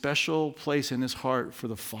a special place in his heart for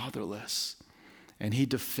the fatherless, and he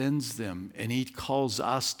defends them, and he calls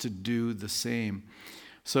us to do the same.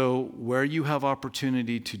 So where you have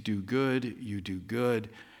opportunity to do good, you do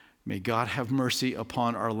good. May God have mercy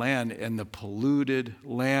upon our land and the polluted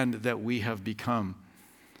land that we have become.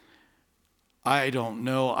 I don't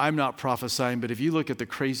know. I'm not prophesying, but if you look at the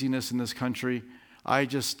craziness in this country, I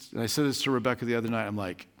said this to Rebecca the other night, I'm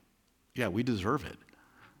like, yeah, we deserve it.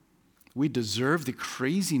 We deserve the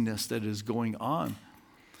craziness that is going on.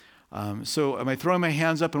 So am I throwing my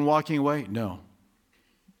hands up and walking away? No.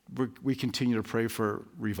 We continue to pray for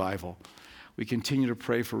revival. We continue to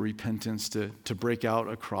pray for repentance to break out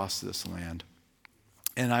across this land.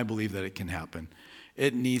 And I believe that it can happen.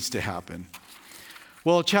 It needs to happen.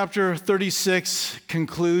 Well, chapter 36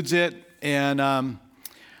 concludes it. And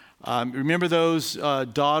remember those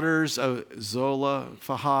daughters of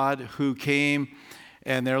Zelophehad who came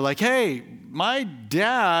and they're like, hey, my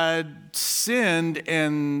dad sinned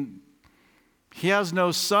and he has no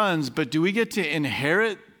sons, but do we get to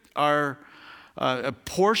inherit a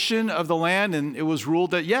portion of the land? And it was ruled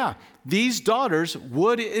that, yeah, these daughters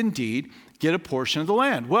would indeed get a portion of the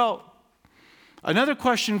land. Well, another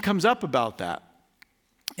question comes up about that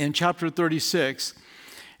in chapter 36.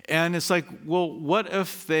 And it's like, well, what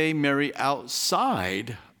if they marry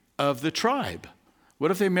outside of the tribe? What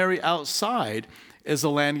if they marry outside? Is the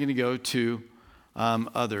land going to go to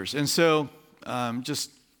others? And so I'll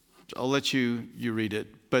let you read it.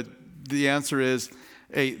 But the answer is,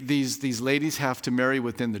 hey, these ladies have to marry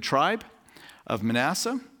within the tribe of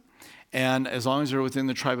Manasseh. And as long as they're within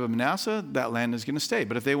the tribe of Manasseh, that land is going to stay.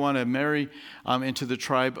 But if they want to marry into the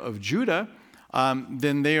tribe of Judah,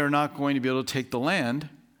 then they are not going to be able to take the land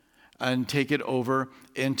and take it over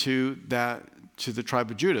to the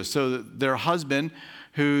tribe of Judah. So their husband,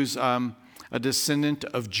 who's a descendant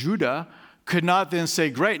of Judah, could not then say,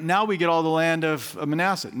 great, now we get all the land of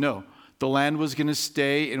Manasseh. No, the land was going to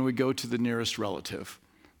stay and would go to the nearest relative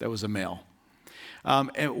that was a male.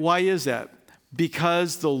 And why is that?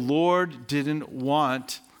 Because the Lord didn't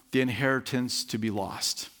want the inheritance to be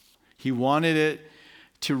lost. He wanted it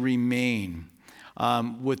to remain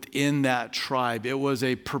within that tribe. It was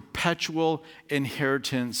a perpetual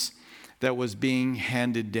inheritance that was being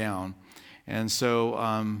handed down. And so,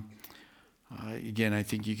 again, I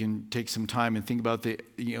think you can take some time and think about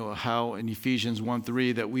how in Ephesians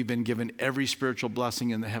 1:3 that we've been given every spiritual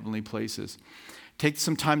blessing in the heavenly places. Take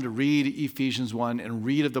some time to read Ephesians 1 and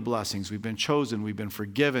read of the blessings. We've been chosen. We've been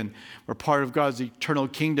forgiven. We're part of God's eternal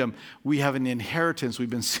kingdom. We have an inheritance. We've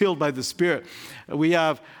been sealed by the Spirit. We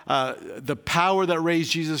have the power that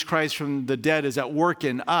raised Jesus Christ from the dead is at work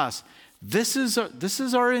in us. This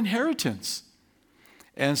is our inheritance.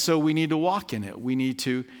 And so we need to walk in it. We need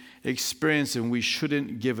to experience it, and we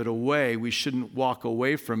shouldn't give it away. We shouldn't walk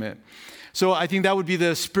away from it. So I think that would be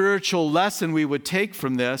the spiritual lesson we would take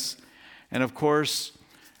from this. And of course,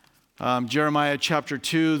 Jeremiah chapter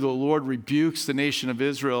 2, the Lord rebukes the nation of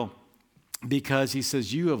Israel because he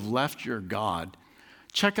says, you have left your God.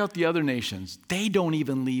 Check out the other nations. They don't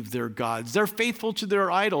even leave their gods. They're faithful to their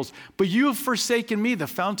idols. But you have forsaken me, the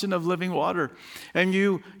fountain of living water. And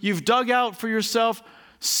you've dug out for yourself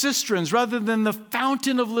cisterns rather than the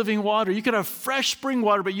fountain of living water. You could have fresh spring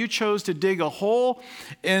water, but you chose to dig a hole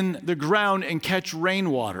in the ground and catch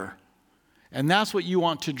rainwater. And that's what you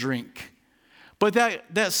want to drink. But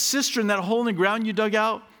that cistern, that hole in the ground you dug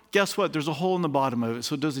out, guess what? There's a hole in the bottom of it,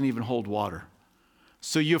 so it doesn't even hold water.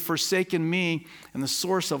 So you've forsaken me and the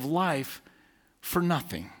source of life for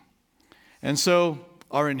nothing. And so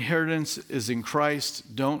our inheritance is in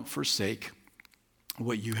Christ. Don't forsake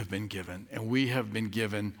what you have been given. And we have been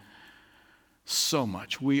given so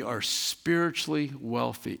much. We are spiritually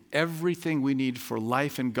wealthy. Everything we need for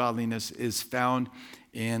life and godliness is found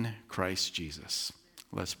in Christ Jesus.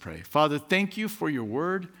 Let's pray. Father, thank you for your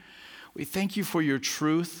word. We thank you for your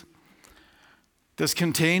truth that's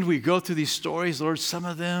contained. We go through these stories, Lord, some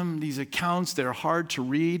of them, these accounts, they're hard to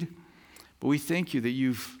read. But we thank you that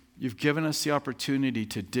you've given us the opportunity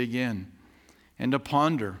to dig in and to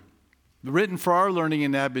ponder. Written for our learning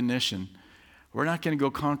and admonition. We're not going to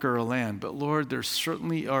go conquer a land, but Lord, there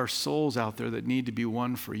certainly are souls out there that need to be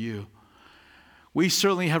won for you. We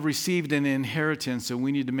certainly have received an inheritance, and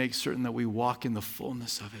we need to make certain that we walk in the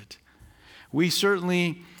fullness of it. We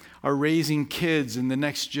certainly are raising kids in the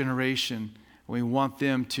next generation. We want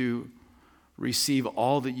them to receive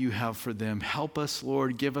all that you have for them. Help us,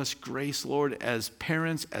 Lord. Give us grace, Lord, as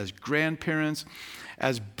parents, as grandparents,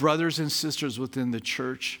 as brothers and sisters within the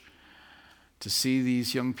church, to see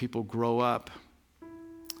these young people grow up,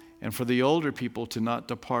 and for the older people to not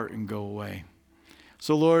depart and go away.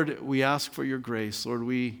 So, Lord, we ask for your grace. Lord,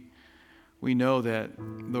 we know that,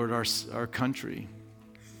 Lord, our country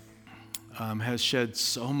has shed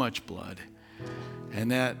so much blood, and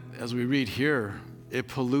that, as we read here, it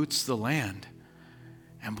pollutes the land.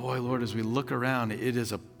 And boy, Lord, as we look around, it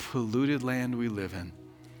is a polluted land we live in.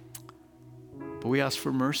 But we ask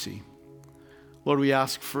for mercy. Lord, we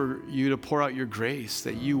ask for you to pour out your grace,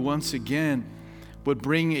 that you once again would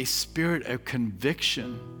bring a spirit of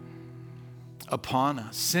conviction upon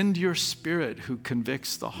us. Send your Spirit who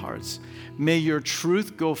convicts the hearts. May your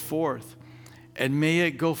truth go forth, and may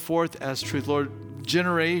it go forth as truth. Lord,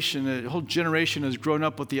 a whole generation has grown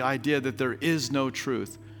up with the idea that there is no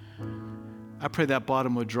truth. I pray that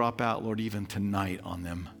bottom would drop out, Lord, even tonight on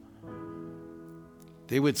them.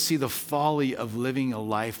 They would see the folly of living a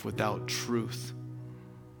life without truth.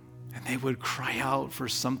 And they would cry out for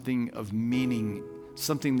something of meaning,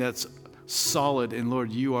 something that's solid. And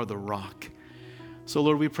Lord, you are the rock. So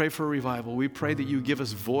Lord, we pray for a revival. We pray that you give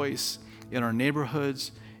us voice in our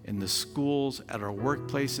neighborhoods, in the schools, at our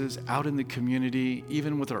workplaces, out in the community,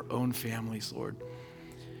 even with our own families, Lord.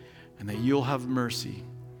 And that you'll have mercy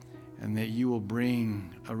and that you will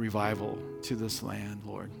bring a revival to this land,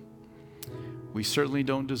 Lord. We certainly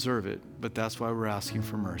don't deserve it, but that's why we're asking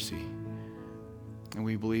for mercy. And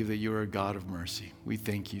we believe that you are a God of mercy. We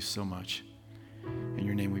thank you so much. In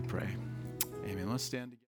your name we pray. Amen. Let's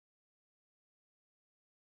stand together.